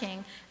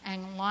smoking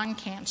and lung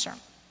cancer.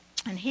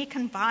 And he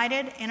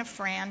confided in a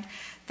friend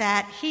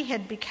that he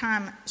had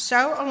become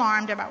so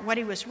alarmed about what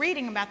he was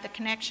reading about the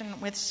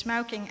connection with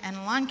smoking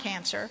and lung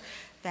cancer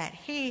that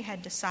he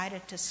had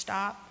decided to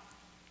stop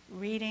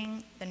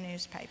reading the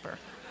newspaper.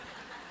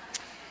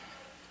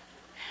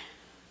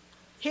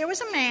 Here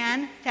was a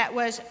man that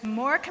was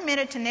more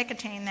committed to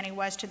nicotine than he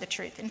was to the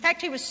truth. In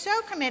fact, he was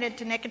so committed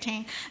to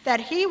nicotine that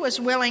he was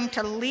willing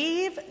to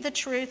leave the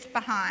truth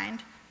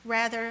behind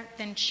rather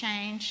than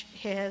change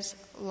his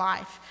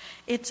life.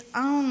 It's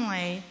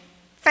only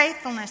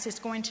faithfulness is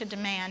going to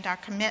demand our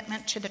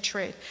commitment to the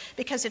truth,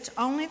 because it's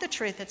only the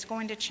truth that's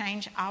going to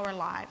change our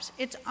lives.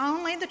 It's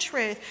only the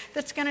truth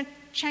that's going to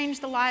change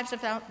the lives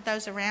of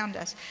those around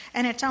us.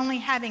 And it's only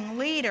having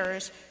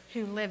leaders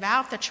who live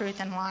out the truth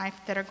in life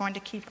that are going to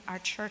keep our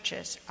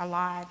churches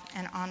alive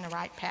and on the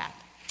right path.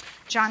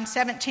 John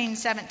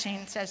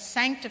 17:17 says,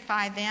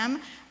 "Sanctify them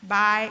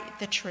by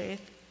the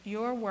truth.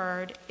 Your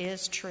word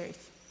is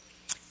truth."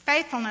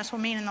 Faithfulness will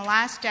mean in the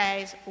last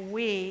days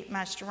we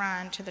must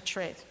run to the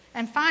truth.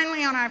 And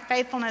finally, on our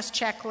faithfulness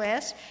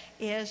checklist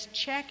is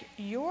check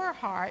your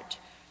heart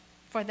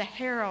for the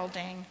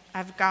heralding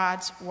of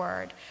God's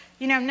word.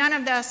 You know, none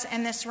of us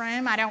in this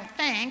room, I don't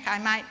think, I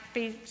might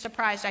be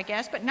surprised, I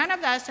guess, but none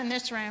of us in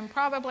this room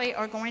probably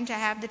are going to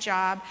have the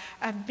job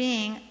of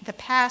being the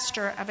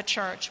pastor of a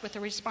church with the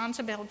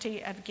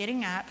responsibility of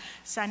getting up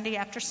Sunday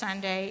after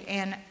Sunday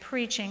and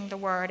preaching the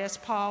word, as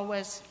Paul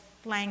was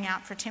laying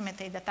out for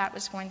Timothy that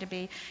was going to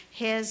be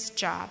his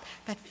job.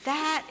 But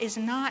that is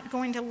not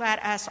going to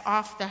let us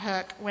off the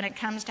hook when it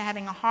comes to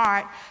having a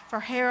heart for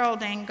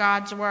heralding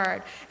God's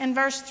word. In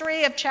verse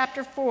 3 of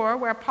chapter 4,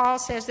 where Paul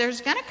says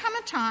there's going to come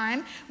a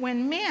time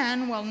when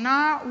men will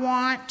not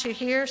want to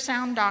hear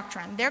sound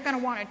doctrine. They're going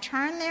to want to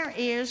turn their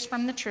ears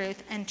from the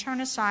truth and turn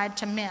aside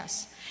to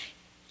myths.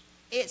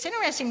 It's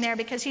interesting there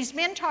because he's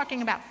been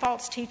talking about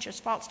false teachers,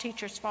 false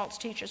teachers, false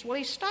teachers. Well,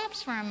 he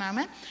stops for a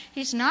moment.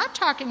 He's not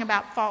talking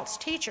about false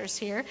teachers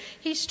here.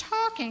 He's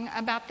talking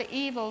about the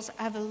evils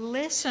of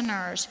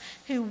listeners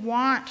who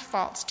want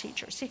false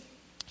teachers.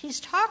 He's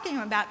talking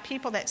about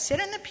people that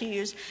sit in the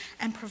pews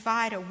and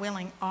provide a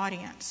willing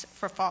audience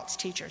for false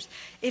teachers.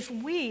 If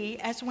we,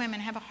 as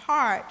women, have a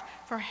heart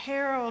for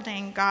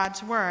heralding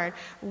God's word,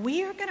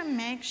 we are going to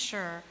make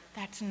sure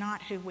that's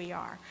not who we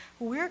are.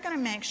 We're going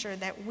to make sure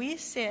that we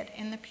sit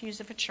in the pews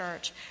of a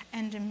church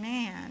and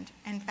demand,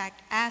 in fact,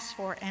 ask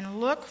for and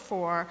look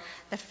for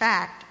the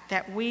fact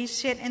that we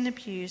sit in the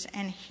pews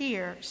and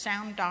hear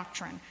sound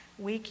doctrine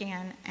week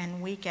in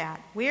and week out.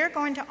 We're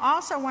going to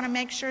also want to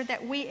make sure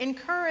that we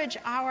encourage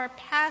our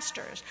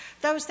pastors,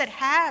 those that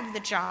have the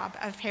job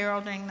of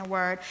heralding the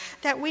word,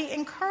 that we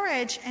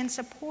encourage and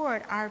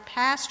support our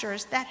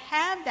pastors that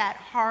have that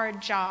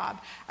hard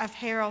job of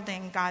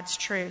heralding God's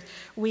truth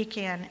week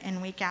in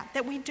and week out,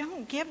 that we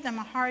don't give them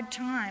a hard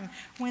time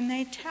when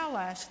they tell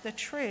us the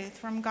truth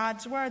from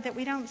God's word, that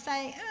we don't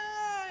say,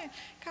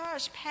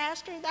 gosh,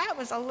 Pastor, that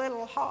was a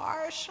little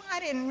harsh. I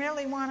didn't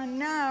really want to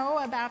know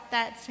about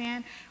that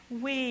sin.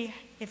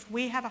 If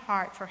we have a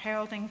heart for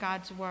heralding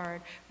God's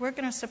word, we're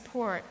going to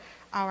support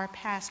our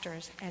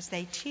pastors as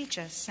they teach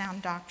us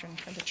sound doctrine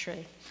for the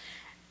truth.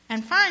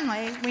 And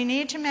finally, we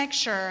need to make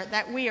sure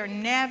that we are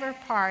never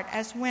part,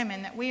 as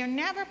women, that we are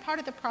never part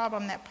of the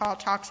problem that Paul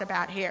talks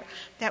about here,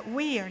 that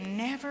we are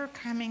never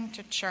coming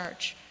to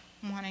church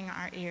wanting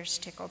our ears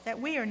tickled, that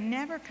we are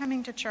never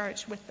coming to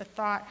church with the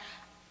thought,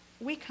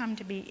 we come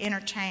to be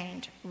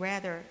entertained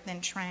rather than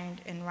trained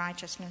in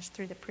righteousness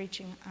through the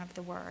preaching of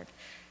the word.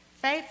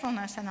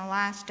 Faithfulness in the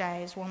last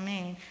days will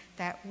mean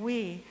that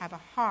we have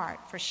a heart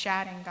for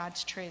shouting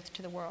God's truth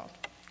to the world.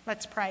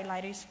 Let's pray,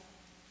 ladies.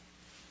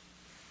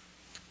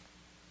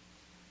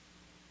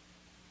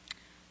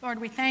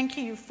 Lord, we thank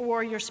you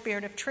for your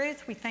spirit of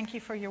truth. We thank you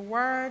for your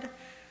word.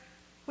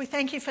 We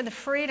thank you for the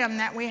freedom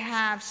that we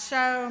have,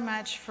 so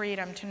much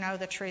freedom to know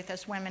the truth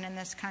as women in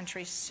this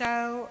country,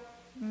 so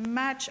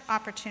much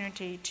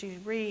opportunity to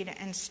read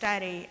and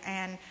study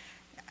and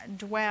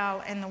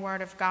dwell in the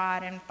Word of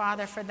God. And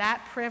Father, for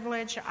that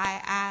privilege,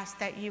 I ask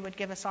that you would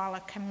give us all a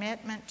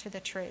commitment to the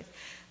truth,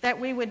 that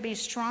we would be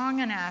strong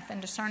enough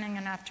and discerning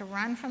enough to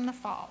run from the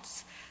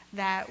false,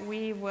 that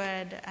we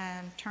would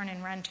turn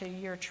and run to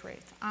your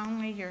truth,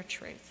 only your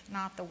truth,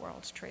 not the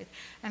world's truth.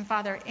 And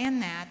Father,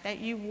 in that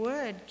you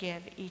would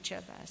give each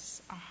of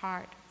us a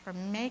heart for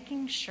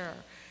making sure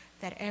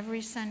that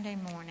every Sunday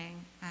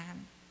morning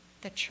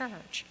the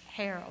church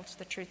heralds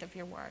the truth of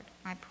your word.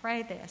 I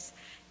pray this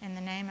in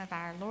the name of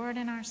our Lord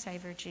and our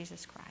Savior,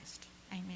 Jesus Christ.